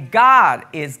 And God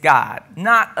is God,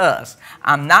 not us.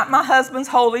 I'm not my husband's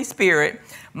Holy Spirit.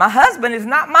 My husband is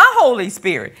not my Holy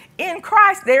Spirit. In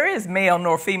Christ, there is male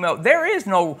nor female. There is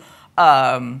no,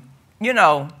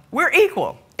 we're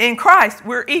equal. In Christ,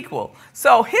 we're equal.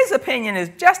 So his opinion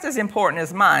is just as important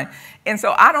as mine. And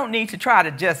so I don't need to try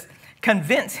to just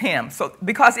convince him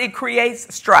because it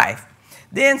creates strife.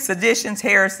 Then seditions,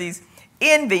 heresies,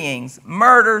 envyings,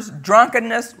 murders,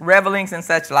 drunkenness, revelings, and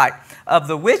such like, of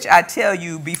the which I tell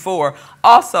you before,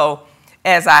 also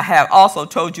as I have also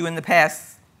told you in the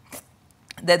past,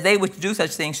 that they which do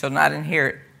such things shall not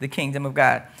inherit the kingdom of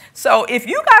God. So if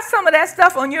you got some of that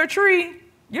stuff on your tree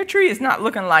is not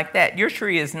looking like that. Your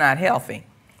tree is not healthy.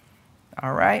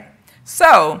 All right?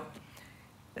 So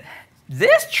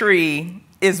this tree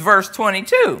is verse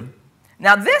 22.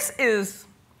 Now,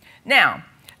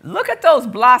 look at those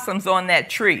blossoms on that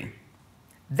tree.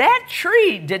 That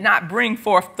tree did not bring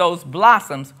forth those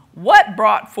blossoms. What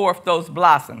brought forth those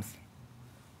blossoms?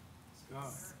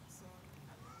 God.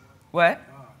 What?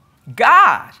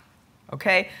 God.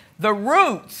 Okay? The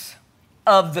roots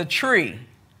of the tree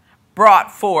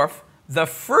brought forth the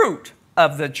fruit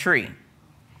of the tree.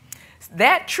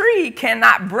 That tree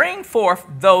cannot bring forth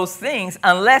those things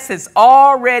unless it's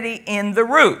already in the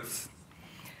roots.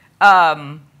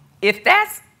 If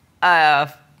that's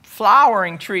a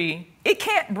flowering tree, it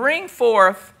can't bring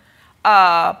forth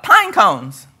pine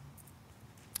cones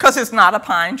because it's not a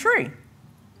pine tree.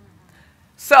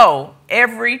 So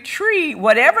every tree,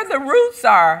 whatever the roots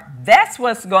are, that's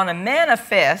what's going to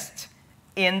manifest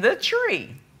in the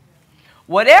tree.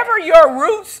 Whatever your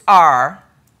roots are,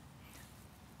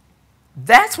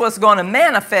 that's what's going to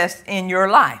manifest in your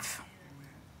life.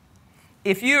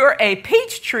 If you're a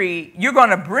peach tree, you're going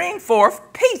to bring forth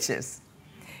peaches.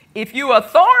 If you're a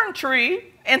thorn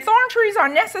tree, and thorn trees are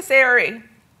necessary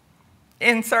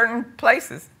in certain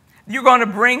places, you're going to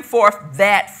bring forth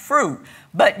that fruit.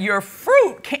 But your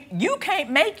fruit, you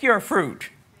can't make your fruit.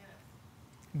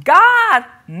 God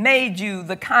made you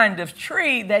the kind of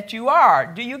tree that you are.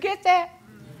 Do you get that?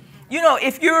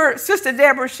 If you're Sister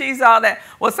Deborah, she's all that.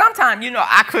 Well, sometimes,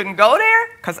 I couldn't go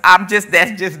there because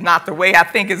that's just not the way I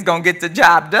think it's going to get the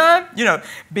job done,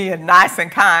 being nice and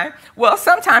kind. Well,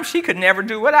 sometimes she could never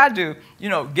do what I do,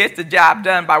 get the job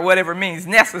done by whatever means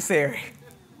necessary.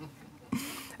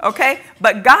 Okay?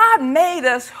 But God made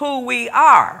us who we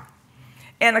are.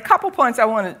 And a couple points I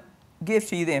want to give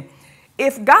to you then.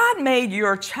 If God made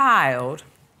your child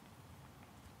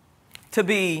to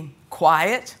be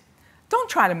quiet, don't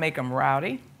try to make them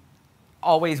rowdy,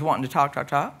 always wanting to talk.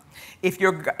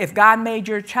 If God made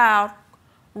your child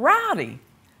rowdy,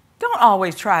 don't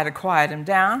always try to quiet him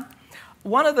down.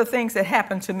 One of the things that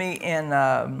happened to me in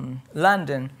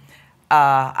London,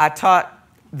 I taught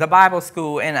the Bible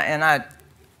school, and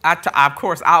of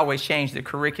course, I always changed the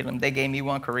curriculum. They gave me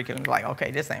one curriculum, like,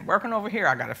 okay, this ain't working over here.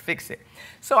 I got to fix it.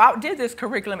 So I did this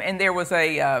curriculum, and there was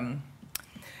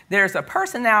there's a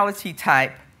personality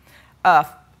type.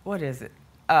 What is it?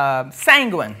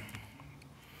 Sanguine.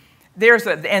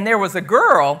 There was a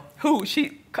girl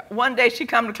one day she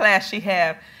come to class, she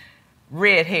have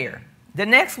red hair. The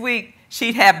next week,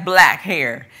 she'd have black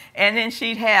hair. And then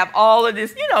she'd have all of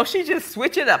this, she just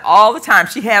switch it up all the time.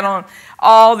 She had on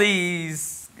all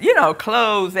these,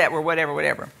 clothes that were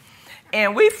whatever.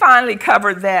 And we finally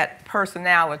covered that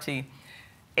personality.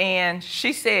 And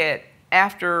she said,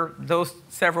 after those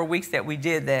several weeks that we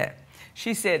did that,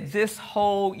 she said, this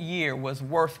whole year was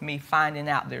worth me finding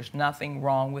out there's nothing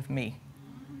wrong with me.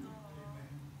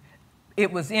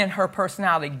 It was in her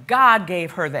personality. God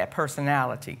gave her that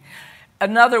personality.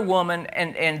 Another woman,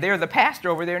 and they're the pastor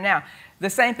over there now, the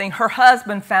same thing. Her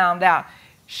husband found out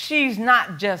she's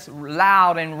not just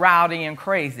loud and rowdy and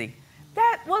crazy.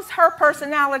 That was her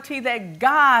personality that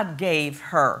God gave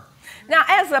her. Now,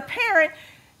 as a parent,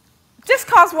 just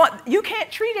because you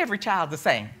can't treat every child the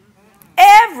same.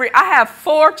 I have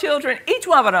 4 children. Each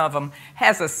one of them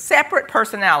has a separate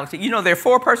personality. There are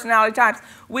 4 personality types.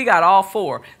 We got all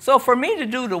 4. So for me to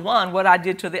do to one what I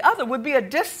did to the other would be a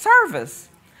disservice.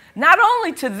 Not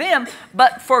only to them,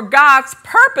 but for God's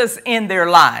purpose in their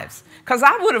lives. Because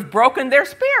I would have broken their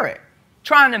spirit,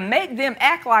 trying to make them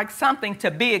act like something to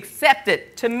be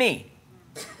accepted to me.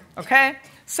 Okay?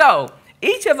 So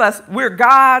each of us, we're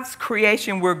God's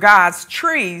creation, we're God's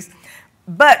trees,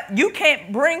 but you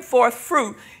can't bring forth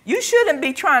fruit. You shouldn't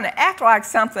be trying to act like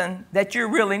something that you're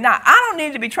really not. I don't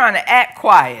need to be trying to act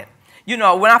quiet. When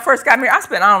I first got married, I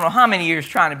spent I don't know how many years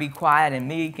trying to be quiet and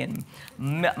meek and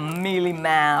mealy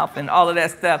mouth and all of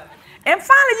that stuff. And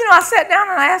finally, I sat down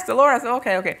and I asked the Lord, I said,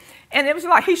 okay. And it was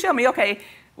like he showed me, okay,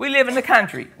 we live in the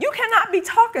country. You cannot be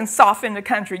talking soft in the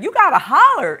country. You got to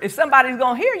holler if somebody's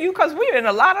going to hear you because we're in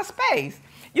a lot of space.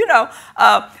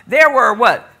 There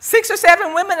were, 6 or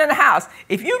 7 women in the house.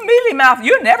 If you mealy mouth,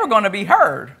 you're never going to be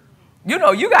heard.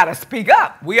 You got to speak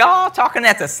up. We all talking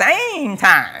at the same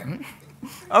time.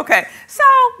 Okay, so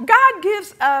God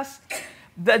gives us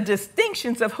the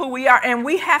distinctions of who we are, and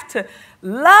we have to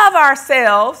love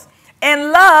ourselves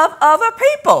and love other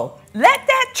people. Let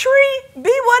that tree be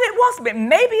what it wants to be.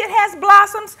 Maybe it has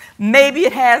blossoms. Maybe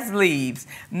it has leaves.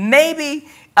 Maybe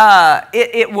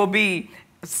it will be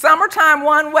summertime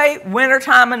one way,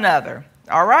 wintertime another.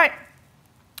 All right?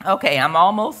 Okay, I'm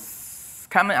almost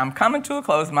coming. I'm coming to a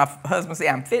close. My husband said,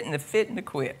 I'm fitting to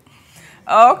quit.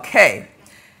 Okay.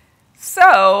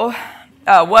 So,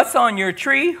 what's on your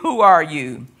tree? Who are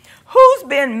you? Who's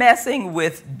been messing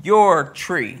with your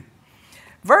tree?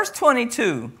 Verse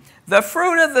 22, the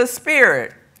fruit of the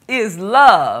Spirit is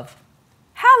love.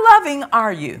 How loving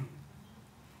are you?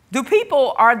 Do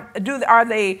people, do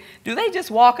they just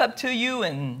walk up to you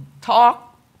and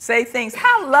talk, say things?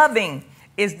 How loving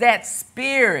is that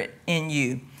spirit in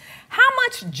you? How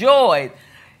much joy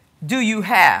do you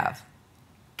have?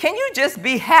 Can you just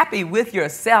be happy with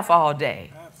yourself all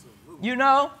day? Absolutely.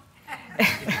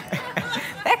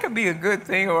 That could be a good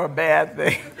thing or a bad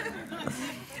thing.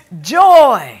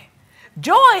 Joy.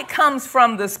 Joy comes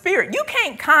from the Spirit. You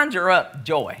can't conjure up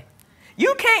joy.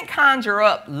 You can't conjure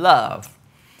up love.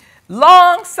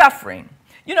 Long suffering.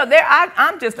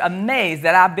 I'm just amazed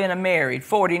that I've been married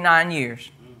 49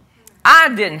 years. I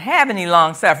didn't have any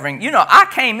long suffering. I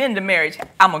came into marriage.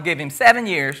 I'm going to give him 7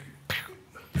 years.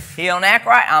 He don't act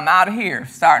right, I'm out of here.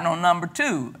 Starting on number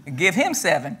 2. Give him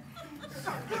 7.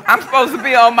 I'm supposed to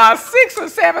be on my 6th or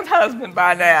 7th husband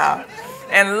by now.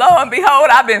 And lo and behold,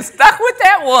 I've been stuck with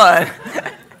that one.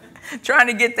 Trying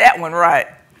to get that one right.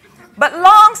 But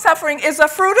long suffering is a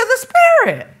fruit of the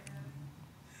Spirit.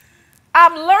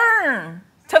 I've learned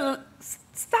to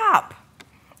stop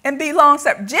and be long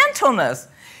suffering. Gentleness.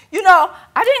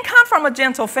 I didn't come from a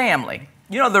gentle family.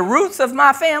 The roots of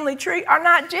my family tree are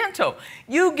not gentle.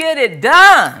 You get it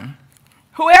done.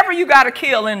 Whoever you got to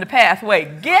kill in the pathway,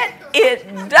 get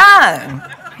it done.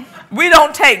 We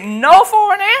don't take no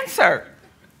for an answer.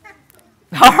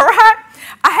 All right?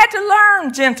 I had to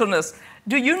learn gentleness.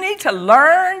 Do you need to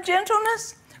learn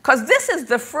gentleness? Because this is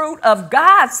the fruit of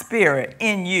God's Spirit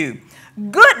in you.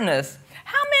 Goodness.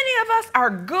 How many of us are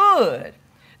good?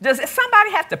 Does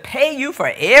somebody have to pay you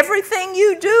for everything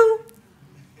you do?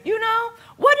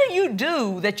 What do you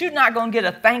do that you're not going to get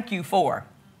a thank you for?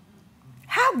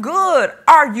 How good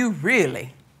are you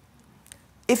really?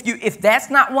 If that's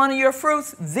not one of your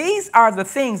fruits, these are the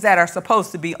things that are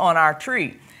supposed to be on our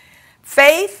tree.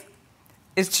 Faith,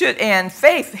 and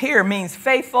faith here means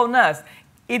faithfulness.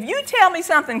 If you tell me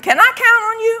something, can I count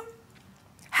on you?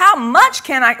 How much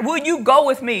will you go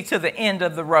with me to the end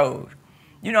of the road?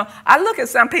 I look at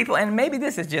some people, and maybe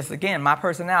this is just, again, my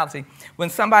personality.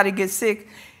 When somebody gets sick,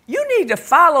 you need to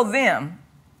follow them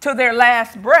to their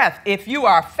last breath if you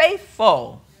are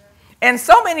faithful. And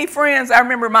so many friends, I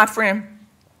remember my friend,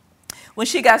 when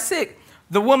she got sick,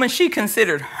 the woman she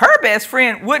considered her best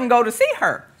friend wouldn't go to see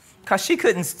her because she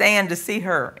couldn't stand to see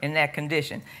her in that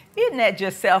condition. Isn't that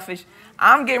just selfish?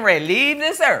 I'm getting ready to leave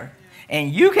this earth,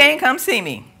 and you can't come see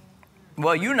me.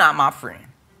 Well, you're not my friend.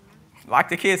 Like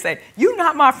the kids say, you're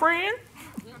not my friend.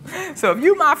 So if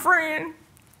you're my friend,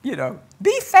 you know,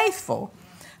 be faithful.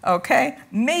 Okay?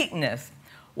 Meekness.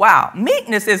 Wow.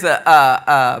 Meekness is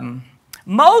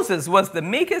Moses was the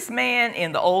meekest man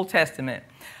in the Old Testament.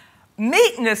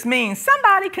 Meekness means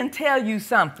somebody can tell you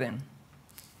something,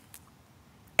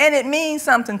 and it means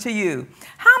something to you.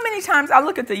 How many times I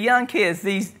look at the young kids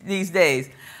these days,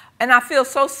 and I feel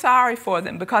so sorry for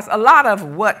them, because a lot of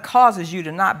what causes you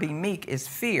to not be meek is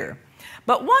fear.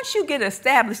 But once you get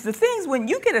established, the things, when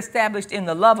you get established in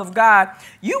the love of God,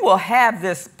 you will have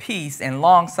this peace and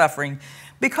long suffering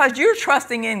because you're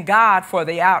trusting in God for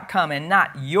the outcome and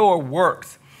not your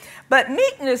works. But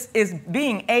meekness is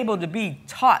being able to be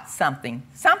taught something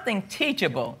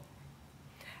teachable.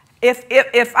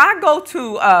 If I go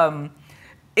to,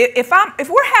 if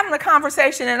we're having a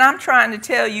conversation and I'm trying to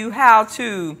tell you how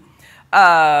to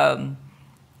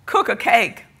cook a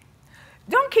cake,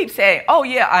 don't keep saying, oh,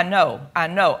 yeah, I know.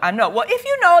 Well, if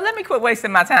you know, let me quit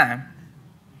wasting my time.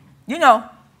 You know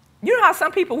how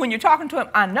some people, when you're talking to them,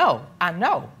 I know.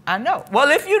 Well,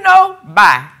 if you know,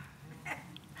 bye.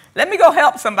 Let me go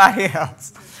help somebody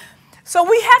else. So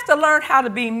we have to learn how to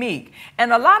be meek.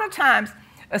 And a lot of times,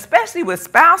 especially with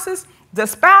spouses, the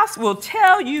spouse will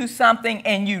tell you something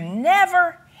and you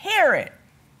never hear it.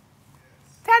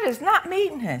 That is not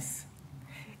meekness.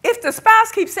 If the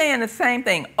spouse keeps saying the same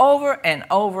thing over and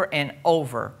over and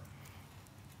over,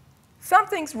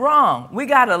 something's wrong. We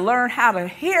got to learn how to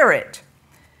hear it.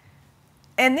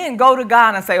 And then go to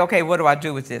God and say, okay, what do I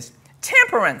do with this?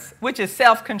 Temperance, which is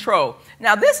self-control.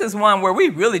 Now, this is one where we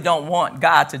really don't want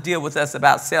God to deal with us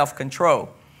about self-control.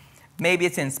 Maybe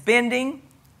it's in spending,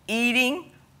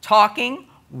 eating, talking,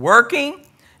 working.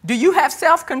 Do you have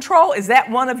self-control? Is that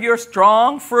one of your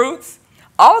strong fruits?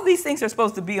 All of these things are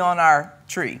supposed to be on our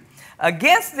tree.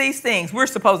 Against these things, we're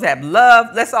supposed to have love.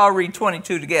 Let's all read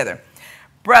 22 together.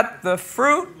 But the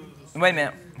fruit, wait a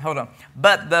minute, hold on.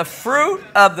 But the fruit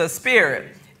of the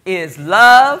Spirit is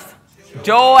love,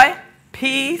 joy,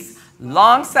 peace,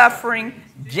 long-suffering,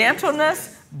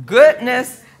 gentleness,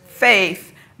 goodness,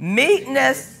 faith,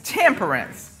 meekness,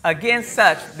 temperance. Against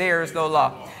such there is no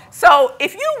law. So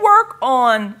if you work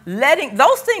on letting,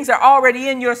 those things are already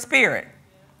in your spirit.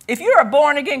 If you're a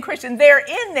born-again Christian, they're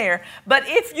in there. But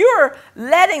if you're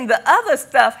letting the other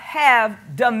stuff have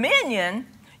dominion,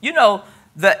 you know,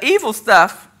 the evil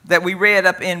stuff that we read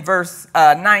up in verse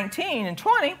 19 and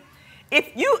 20,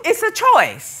 it's a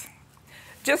choice.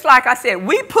 Just like I said,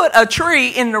 we put a tree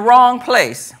in the wrong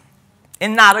place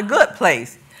and not a good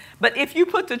place. But if you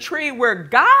put the tree where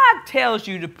God tells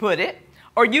you to put it,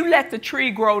 or you let the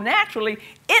tree grow naturally,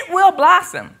 it will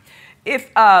blossom.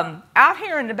 If out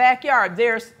here in the backyard,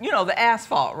 there's, you know, the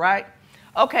asphalt, right?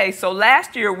 Okay, so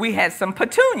last year we had some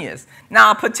petunias.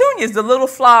 Now, a petunia is the little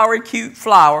flowery, cute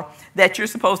flower that you're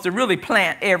supposed to really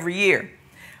plant every year.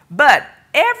 But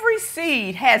every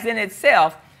seed has in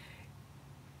itself,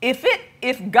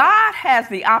 if God has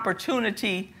the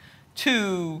opportunity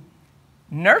to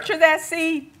nurture that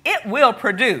seed, it will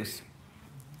produce.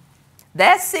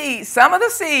 That seed, some of the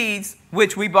seeds,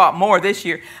 which we bought more this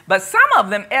year, but some of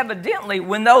them evidently,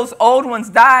 when those old ones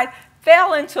died,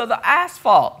 fell into the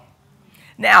asphalt.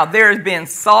 Now, there's been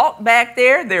salt back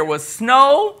there. There was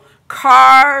snow,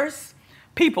 cars,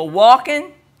 people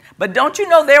walking. But don't you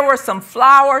know there were some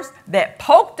flowers that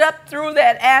poked up through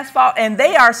that asphalt, and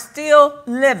they are still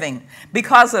living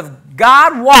because of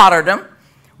God watered them,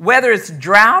 whether it's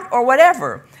drought or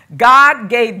whatever. God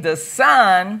gave the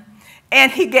sun,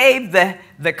 and he gave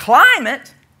the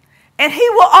climate, and he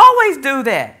will always do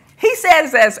that. He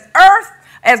says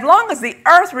as long as the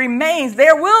earth remains,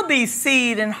 there will be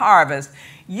seed and harvest.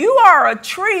 You are a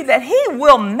tree that he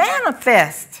will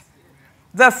manifest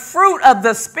the fruit of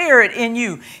the Spirit in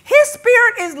you. His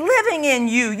Spirit is living in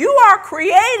you. You are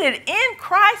created in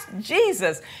Christ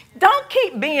Jesus. Don't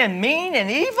keep being mean and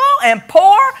evil and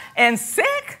poor and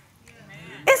sick.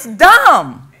 It's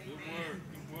dumb.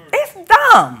 It's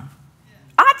dumb.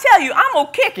 I tell you, I'm going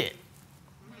to kick it.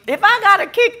 If I got to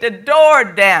kick the door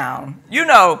down, you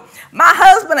know, my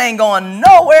husband ain't going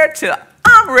nowhere till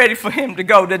I'm ready for him to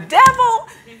go. You don't owe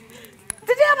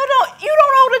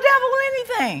the devil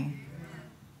anything.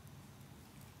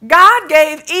 God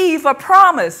gave Eve a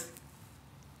promise.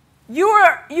 You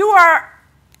are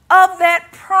of that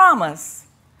promise.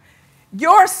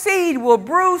 Your seed will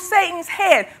bruise Satan's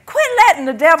head. Quit letting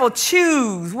the devil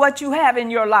choose what you have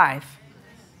in your life.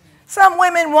 Some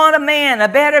women want a man, a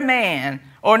better man,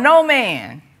 or no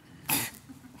man.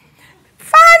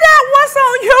 Find out what's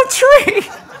on your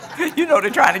tree. You know they're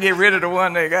trying to get rid of the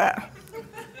one they got.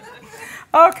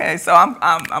 Okay, so I'm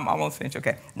almost finished.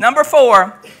 Okay, number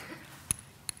 4.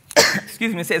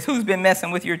 Excuse me. It says, who's been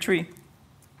messing with your tree?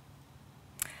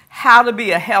 How to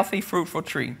be a healthy, fruitful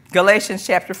tree. Galatians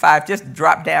chapter 5. Just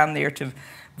drop down there to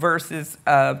verses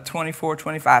 24,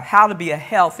 25. How to be a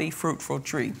healthy, fruitful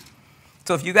tree.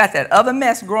 So if you got that other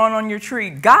mess growing on your tree,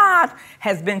 God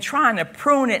has been trying to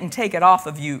prune it and take it off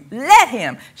of you. Let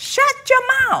him. Shut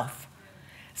your mouth.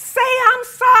 Say, I'm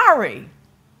sorry.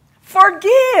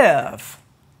 Forgive.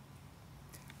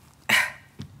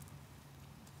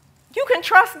 You can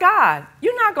trust God.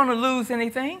 You're not going to lose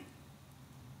anything.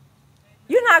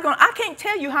 You're not going to, I can't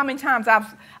tell you how many times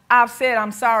I've said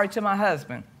I'm sorry to my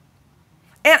husband.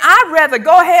 And I'd rather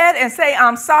go ahead and say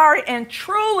I'm sorry and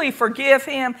truly forgive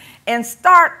him and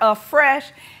start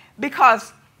afresh,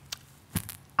 because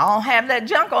I don't have that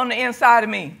junk on the inside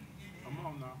of me. Come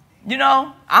on now. You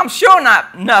know, I'm sure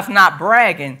not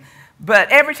bragging,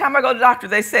 but every time I go to the doctor,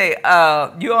 they say,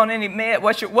 you on any med?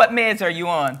 What meds are you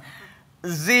on?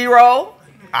 0.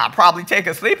 I'll probably take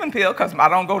a sleeping pill because I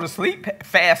don't go to sleep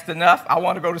fast enough. I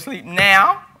want to go to sleep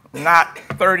now, not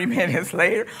 30 minutes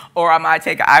later. Or I might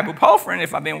take an ibuprofen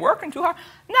if I've been working too hard.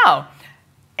 No.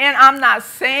 And I'm not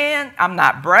saying, I'm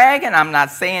not bragging, I'm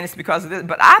not saying it's because of this,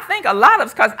 but I think a lot of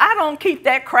it's because I don't keep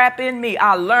that crap in me.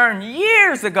 I learned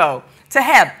years ago to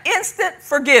have instant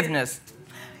forgiveness.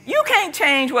 You can't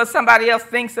change what somebody else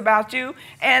thinks about you,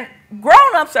 and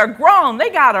grown-ups are grown. They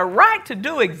got a right to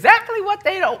do exactly what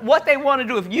they want to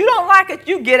do. If you don't like it,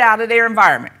 you get out of their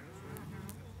environment.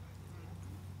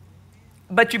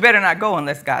 But you better not go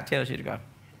unless God tells you to go,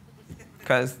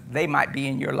 because they might be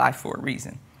in your life for a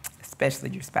reason,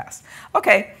 especially your spouse.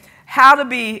 Okay, how to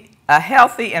be a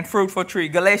healthy and fruitful tree.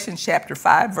 Galatians chapter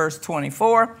 5, verse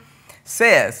 24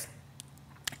 says,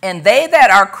 and they that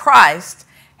are Christ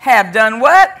have done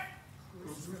what?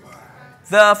 Crucified.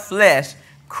 The flesh.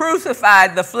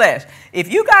 Crucified the flesh.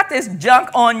 If you got this junk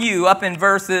on you up in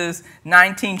verses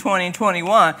 19, 20, and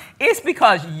 21, it's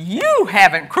because you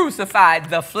haven't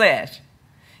crucified the flesh.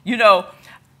 You know,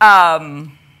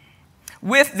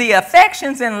 with the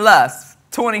affections and lusts.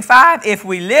 25, if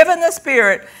we live in the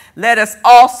Spirit, let us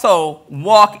also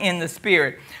walk in the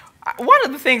Spirit. One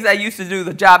of the things I used to do,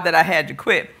 the job that I had to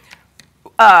quit,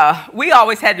 we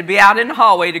always had to be out in the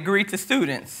hallway to greet the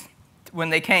students when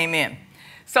they came in.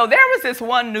 So there was this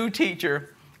one new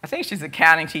teacher. I think she's an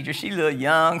accounting teacher. She's a little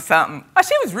young, something.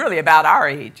 She was really about our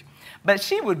age. But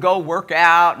she would go work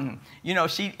out, and, you know,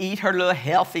 she'd eat her little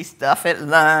healthy stuff at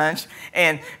lunch.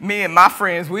 And me and my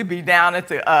friends, we'd be down at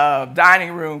the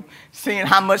dining room seeing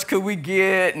how much could we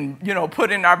get and, you know,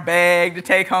 put in our bag to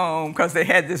take home, because they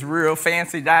had this real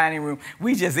fancy dining room.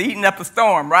 We just eating up a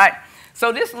storm, right?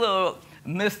 So this little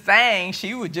Miss Thang,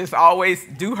 she would just always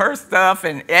do her stuff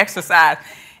and exercise.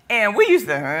 And we used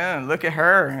to look at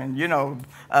her, and, you know,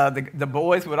 the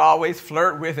boys would always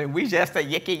flirt with her. We just say,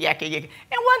 yicky, yicky, yicky.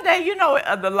 And one day, you know,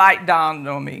 the light dawned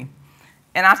on me.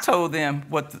 And I told them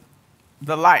what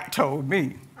the light told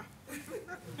me.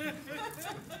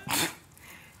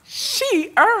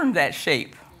 She earned that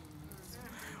shape.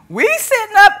 We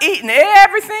sitting up eating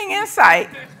everything in sight,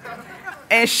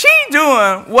 and she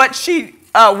doing what she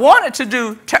wanted to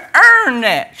do to earn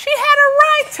that. She had a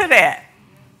right to that,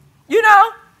 you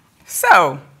know.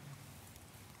 So,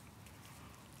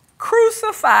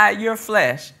 crucify your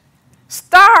flesh.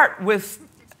 Start with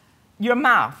your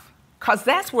mouth, because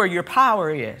that's where your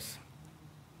power is.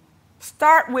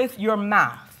 Start with your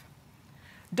mouth.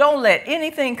 Don't let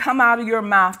anything come out of your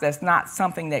mouth that's not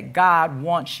something that God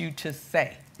wants you to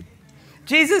say.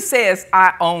 Jesus says,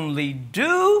 I only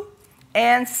do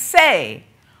and say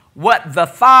what the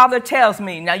Father tells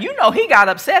me. Now, you know, he got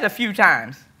upset a few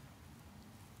times.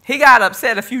 He got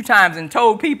upset a few times and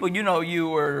told people, you know, you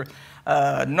were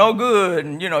no good,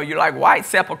 and, you know, you're like white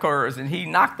sepulchres, and he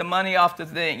knocked the money off the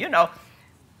thing, you know.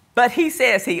 But he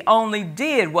says he only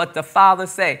did what the Father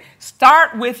say.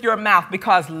 Start with your mouth,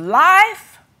 because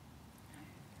life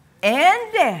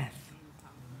and death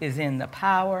is in the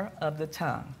power of the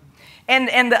tongue.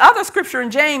 And the other scripture in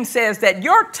James says that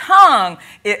your tongue,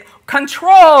 it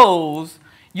controls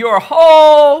your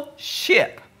whole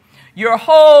ship, your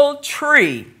whole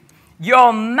tree,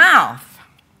 your mouth.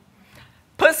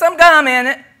 Put some gum in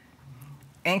it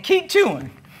and keep chewing.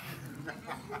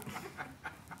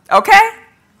 Okay?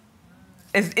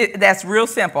 That's real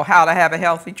simple, how to have a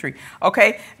healthy tree.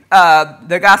 Okay?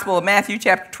 The Gospel of Matthew,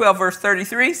 chapter 12, verse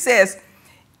 33 says,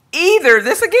 either,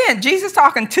 this again, Jesus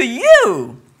talking to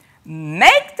you,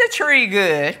 make the tree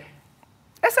good,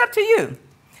 That's up to you.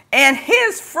 And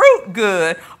his fruit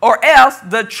good, or else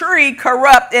the tree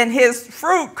corrupt and his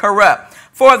fruit corrupt.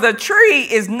 For the tree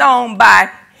is known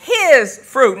by his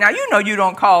fruit. Now, you know you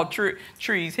don't call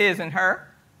trees his and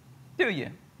her, do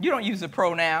you? You don't use a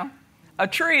pronoun. A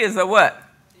tree is a what?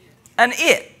 An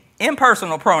it,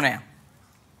 impersonal pronoun.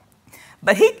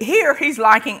 But here he's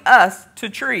likening us to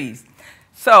trees.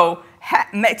 So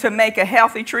to make a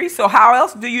healthy tree, so how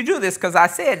else do you do this? Because I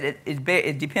said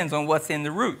it depends on what's in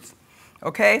the roots.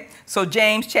 Okay, so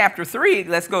James chapter 3,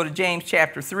 let's go to James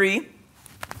chapter 3.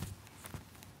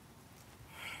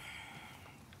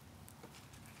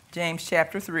 James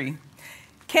chapter 3.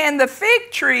 Can the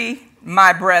fig tree,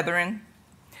 my brethren,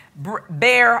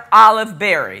 bear olive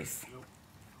berries?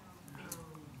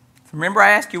 Remember I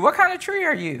asked you, what kind of tree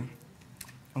are you?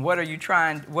 And what are you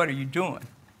doing?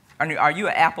 Are you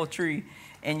an apple tree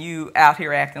and you out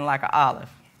here acting like an olive?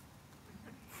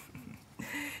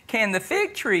 Can the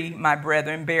fig tree, my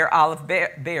brethren, bear olive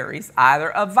berries, either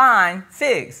a vine,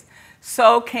 figs?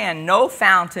 So can no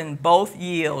fountain both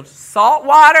yield salt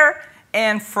water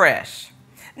and fresh.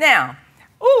 Now,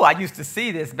 I used to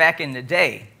see this back in the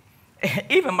day.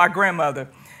 Even my grandmother.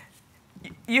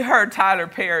 You heard Tyler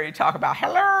Perry talk about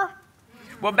hello.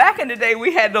 Well, back in the day,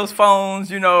 we had those phones,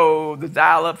 the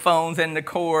dial-up phones and the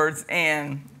cords.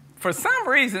 And for some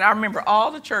reason, I remember all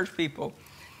the church people,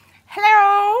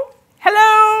 hello.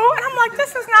 Hello, and I'm like,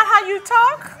 this is not how you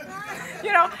talk.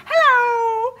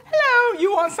 Hello.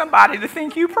 You want somebody to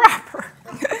think you proper.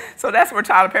 So that's where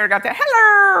Tyler Perry got that,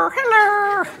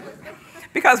 hello.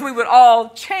 Because we would all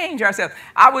change ourselves.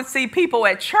 I would see people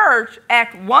at church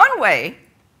act one way,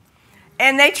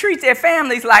 and they treat their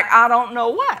families like I don't know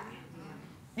what.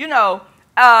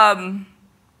 That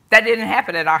didn't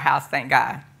happen at our house, thank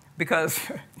God. Because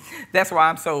that's why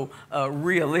I'm so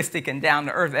realistic and down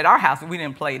to earth. At our house, we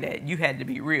didn't play that. You had to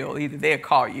be real. Either they'd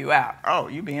call you out. Oh,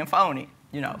 you being phony.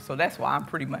 So that's why I'm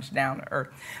pretty much down to earth.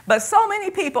 But so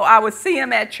many people, I would see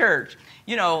them at church.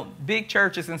 Big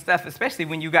churches and stuff, especially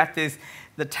when you got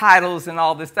the titles and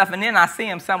all this stuff. And then I see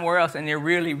them somewhere else, and they're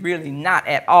really, really not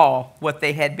at all what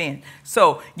they had been.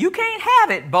 So you can't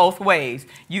have it both ways.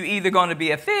 You either going to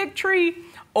be a fig tree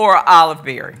or an olive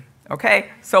berry. Okay,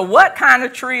 so what kind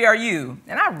of tree are you?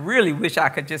 And I really wish I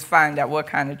could just find out what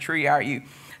kind of tree are you.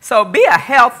 So be a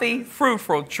healthy,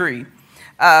 fruitful tree.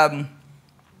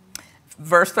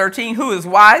 Verse 13, who is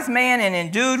wise man and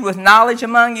endued with knowledge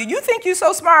among you? You think you're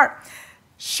so smart?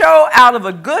 Show out of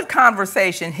a good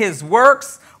conversation his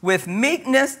works with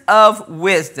meekness of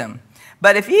wisdom.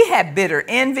 But if ye have bitter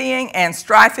envying and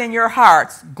strife in your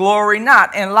hearts, glory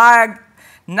not and lie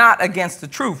not against the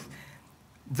truth.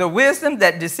 The wisdom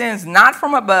that descends not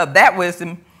from above, that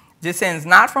wisdom descends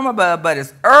not from above, but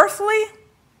is earthly,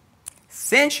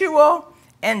 sensual,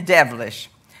 and devilish.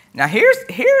 Now here's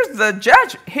the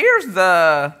judge. Here's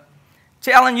the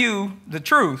telling you the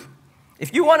truth.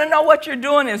 If you want to know what you're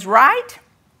doing is right,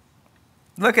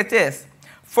 look at this.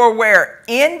 For where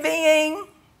envying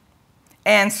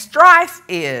and strife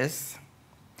is,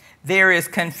 there is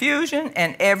confusion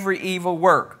and every evil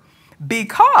work.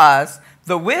 Because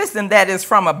the wisdom that is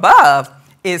from above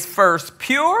is first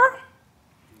pure,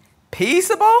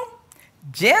 peaceable,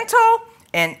 gentle,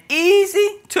 and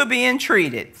easy to be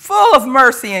entreated, full of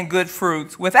mercy and good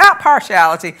fruits, without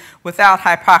partiality, without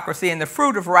hypocrisy, and the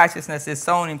fruit of righteousness is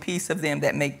sown in peace of them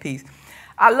that make peace.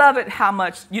 I love it how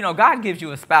much, God gives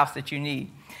you a spouse that you need.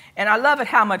 And I love it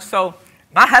how much so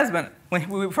my husband, when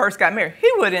we first got married, he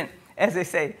wouldn't, as they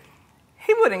say,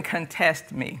 he wouldn't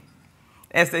contest me.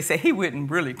 As they say, he wouldn't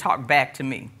really talk back to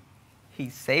me.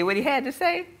 He'd say what he had to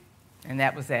say, and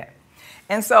that was that.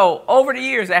 And so over the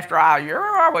years after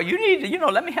well, you need to,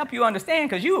 let me help you understand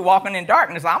because you were walking in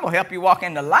darkness. I'm going to help you walk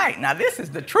in the light. Now, this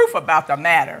is the truth about the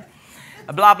matter.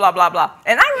 Blah, blah, blah, blah.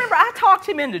 And I remember I talked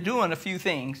him into doing a few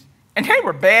things, and they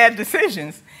were bad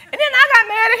decisions. And then I got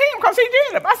mad at him because he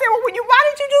did them. I said, well, why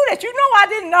did you do that? You know I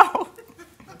didn't know.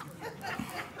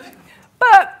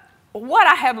 But what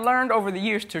I have learned over the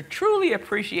years to truly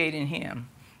appreciate in him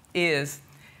is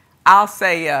I'll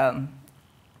say,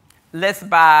 let's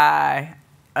buy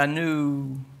a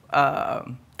new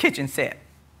kitchen set.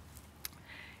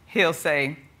 He'll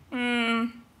say,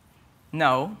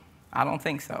 no, I don't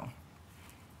think so.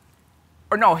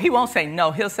 Or no, he won't say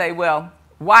no. He'll say, well,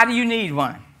 why do you need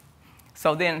one?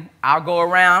 So then I'll go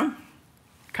around,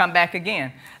 come back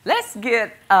again. Let's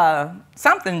get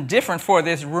something different for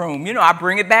this room. I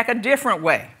bring it back a different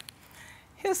way.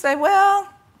 He'll say, well,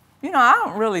 I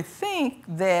don't really think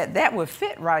that would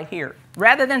fit right here.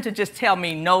 Rather than to just tell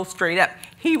me no straight up,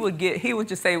 he would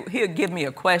just say, he'll give me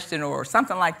a question or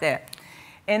something like that.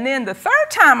 And then the third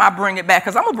time I bring it back,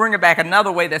 because I'm going to bring it back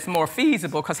another way that's more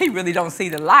feasible, because he really don't see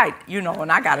the light, you know, and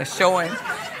I got to show him,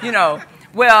 you know.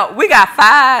 Well, we got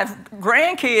 5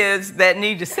 grandkids that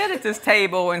need to sit at this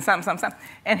table and something.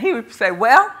 And he would say,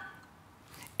 well,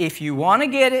 if you want to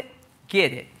get it,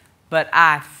 get it. But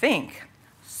I think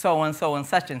so-and-so and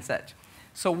such and such.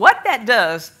 So what that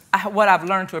does, what I've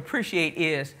learned to appreciate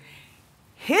is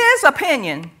his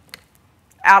opinion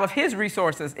out of his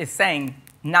resources is saying,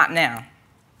 not now.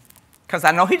 Because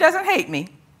I know he doesn't hate me.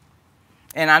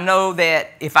 And I know that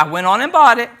if I went on and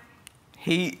bought it,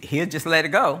 he'll just let it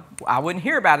go. I wouldn't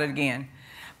hear about it again.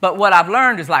 But what I've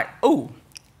learned is like, ooh,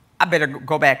 I better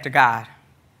go back to God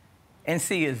and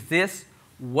see, is this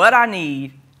what I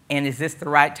need, and is this the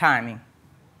right timing?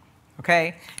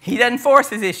 Okay? He doesn't force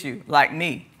his issue like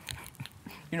me.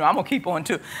 You know, I'm going to keep on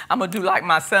I'm going to do like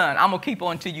my son. I'm going to keep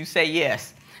on till you say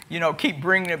yes. You know, keep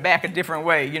bringing it back a different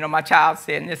way. You know, my child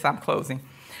said, and this I'm closing.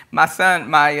 My son,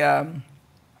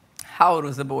 how old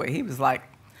was the boy? He was like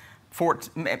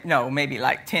 14, no, maybe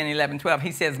like 10, 11, 12.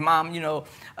 He says, Mom, you know,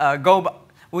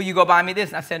 will you go buy me this?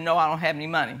 And I said, no, I don't have any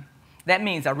money. That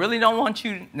means I really don't want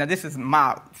you, now this is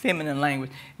my feminine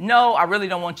language. No, I really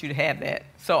don't want you to have that.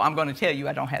 So I'm going to tell you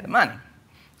I don't have the money.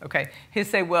 Okay. He'll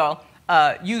say, well,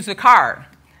 use a card.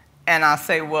 And I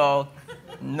say, well,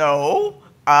 no,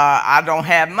 I don't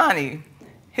have money.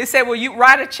 He'll say, well, you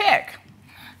write a check.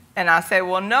 And I say,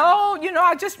 well, no, you know,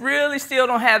 I just really still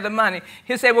don't have the money.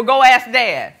 He'll say, well, go ask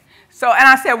Dad. So, and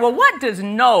I said, well, what does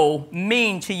no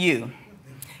mean to you?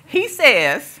 He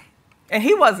says, and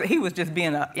he was just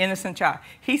being an innocent child.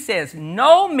 He says,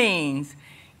 no means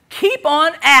keep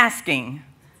on asking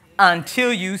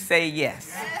until you say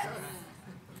yes.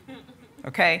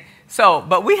 Okay? So,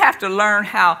 but we have to learn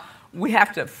how we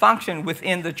have to function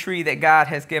within the tree that God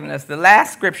has given us. The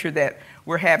last scripture that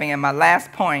we're having, and my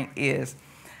last point is,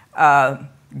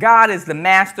 God is the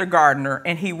master gardener,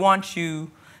 and he wants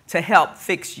you to help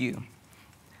fix you.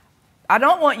 I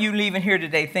don't want you leaving here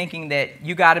today thinking that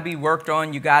you got to be worked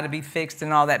on, you got to be fixed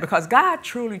and all that, because God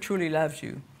truly, truly loves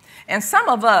you. And some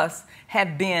of us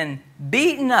have been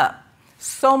beaten up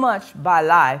so much by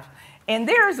life. And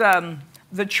there's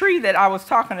the tree that I was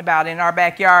talking about in our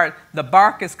backyard, the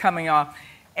bark is coming off.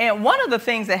 And one of the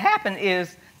things that happen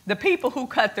is the people who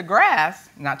cut the grass,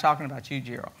 not talking about you,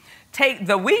 Gerald, take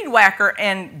the weed whacker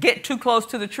and get too close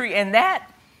to the tree, and that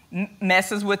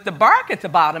messes with the bark at the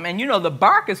bottom. And you know, the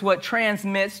bark is what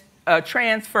transfers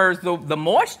the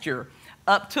moisture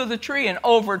up to the tree. And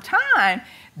over time,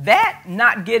 that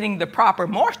not getting the proper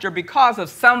moisture because of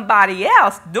somebody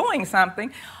else doing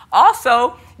something.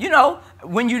 Also, you know,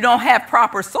 when you don't have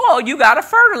proper soil, you got to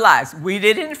fertilize. We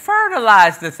didn't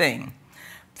fertilize the thing.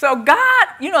 So God,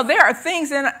 you know, there are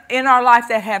things in our life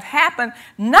that have happened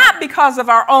not because of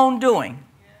our own doing.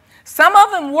 Some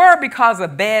of them were because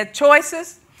of bad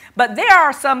choices, but there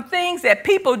are some things that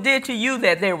people did to you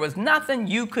that there was nothing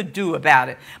you could do about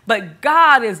it. But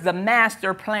God is the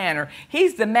master planner.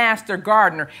 He's the master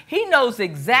gardener. He knows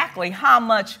exactly how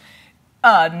much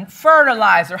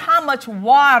fertilizer, how much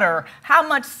water, how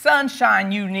much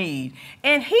sunshine you need.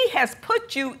 And he has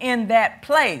put you in that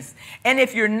place. And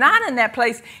if you're not in that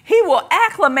place, he will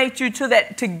acclimate you to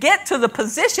that to get to the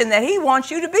position that he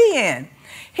wants you to be in.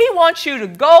 He wants you to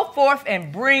go forth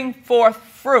and bring forth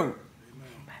fruit.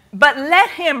 But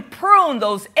let him prune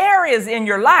those areas in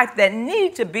your life that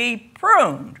need to be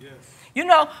pruned. Yes. You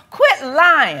know, quit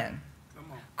lying.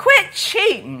 Quit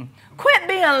cheating. Quit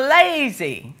being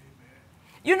lazy.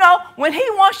 You know, when he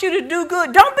wants you to do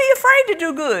good, don't be afraid to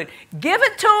do good. Give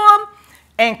it to him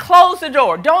and close the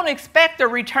door. Don't expect a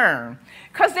return.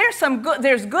 Because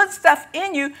there's good stuff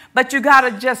in you, but you got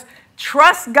to just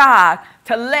trust God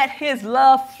to let his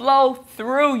love flow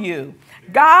through you.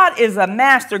 God is a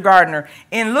master gardener.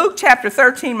 In Luke chapter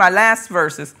 13, my last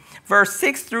verses, verse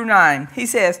 6 through 9, he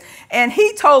says, and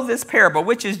he told this parable,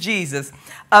 which is Jesus.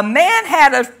 A man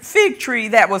had a fig tree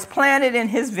that was planted in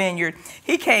his vineyard.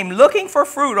 He came looking for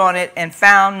fruit on it and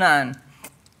found none.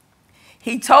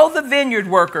 He told the vineyard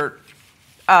worker,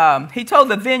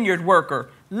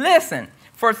 listen,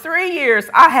 for 3 years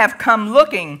I have come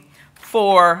looking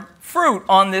for fruit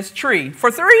on this tree. For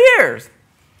 3 years.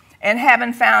 And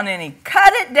haven't found any.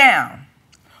 Cut it down.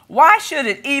 Why should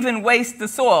it even waste the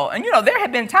soil? And you know, there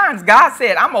have been times God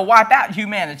said, I'm going to wipe out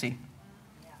humanity.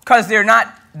 Because their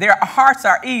hearts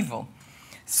are evil.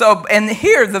 So, and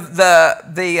here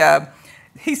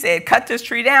he said, cut this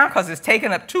tree down because it's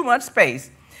taking up too much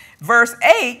space. Verse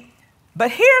 8,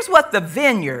 but here's what the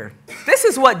vineyard, this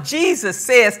is what Jesus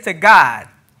says to God.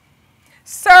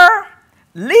 Sir,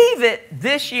 leave it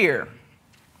this year.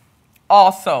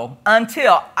 also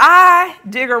until I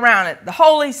dig around it, the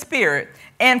Holy Spirit,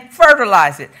 and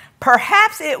fertilize it.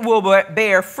 Perhaps it will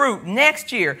bear fruit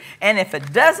next year. And if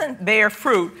it doesn't bear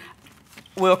fruit,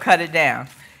 we'll cut it down.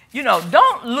 You know,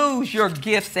 don't lose your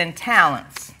gifts and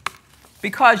talents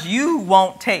because you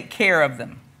won't take care of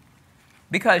them,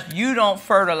 because you don't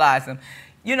fertilize them.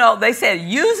 You know, they said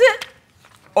use it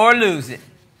or lose it.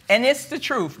 And it's the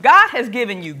truth. God has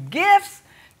given you gifts,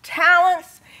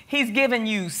 talents. He's given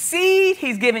you seed.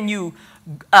 He's given you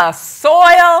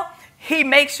soil. He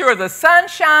makes sure the sun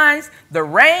shines, the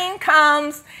rain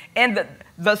comes, and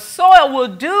the soil will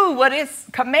do what it's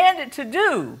commanded to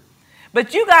do.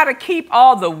 But you got to keep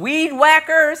all the weed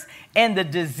whackers and the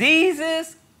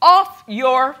diseases off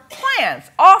your plants,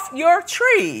 off your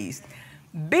trees.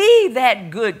 Be that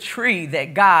good tree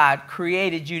that God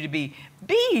created you to be.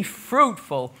 Be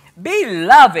fruitful. Be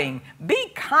loving. Be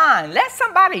kind. Let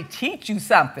somebody teach you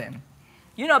something.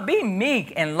 You know, be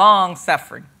meek and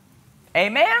long-suffering.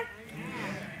 Amen?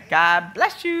 Amen. God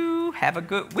bless you. Have a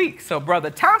good week. So Brother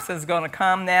Thompson's going to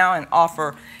come now and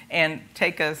offer and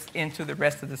take us into the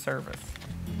rest of the service.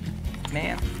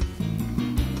 Man.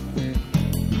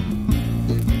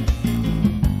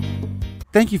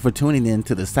 Thank you for tuning in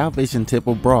to the Salvation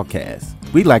Temple broadcast.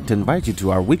 We'd like to invite you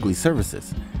to our weekly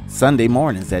services, Sunday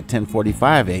mornings at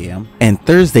 10:45 a.m. and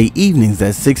Thursday evenings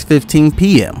at 6:15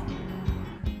 p.m.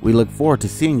 We look forward to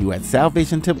seeing you at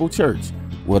Salvation Temple Church,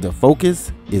 where the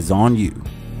focus is on you.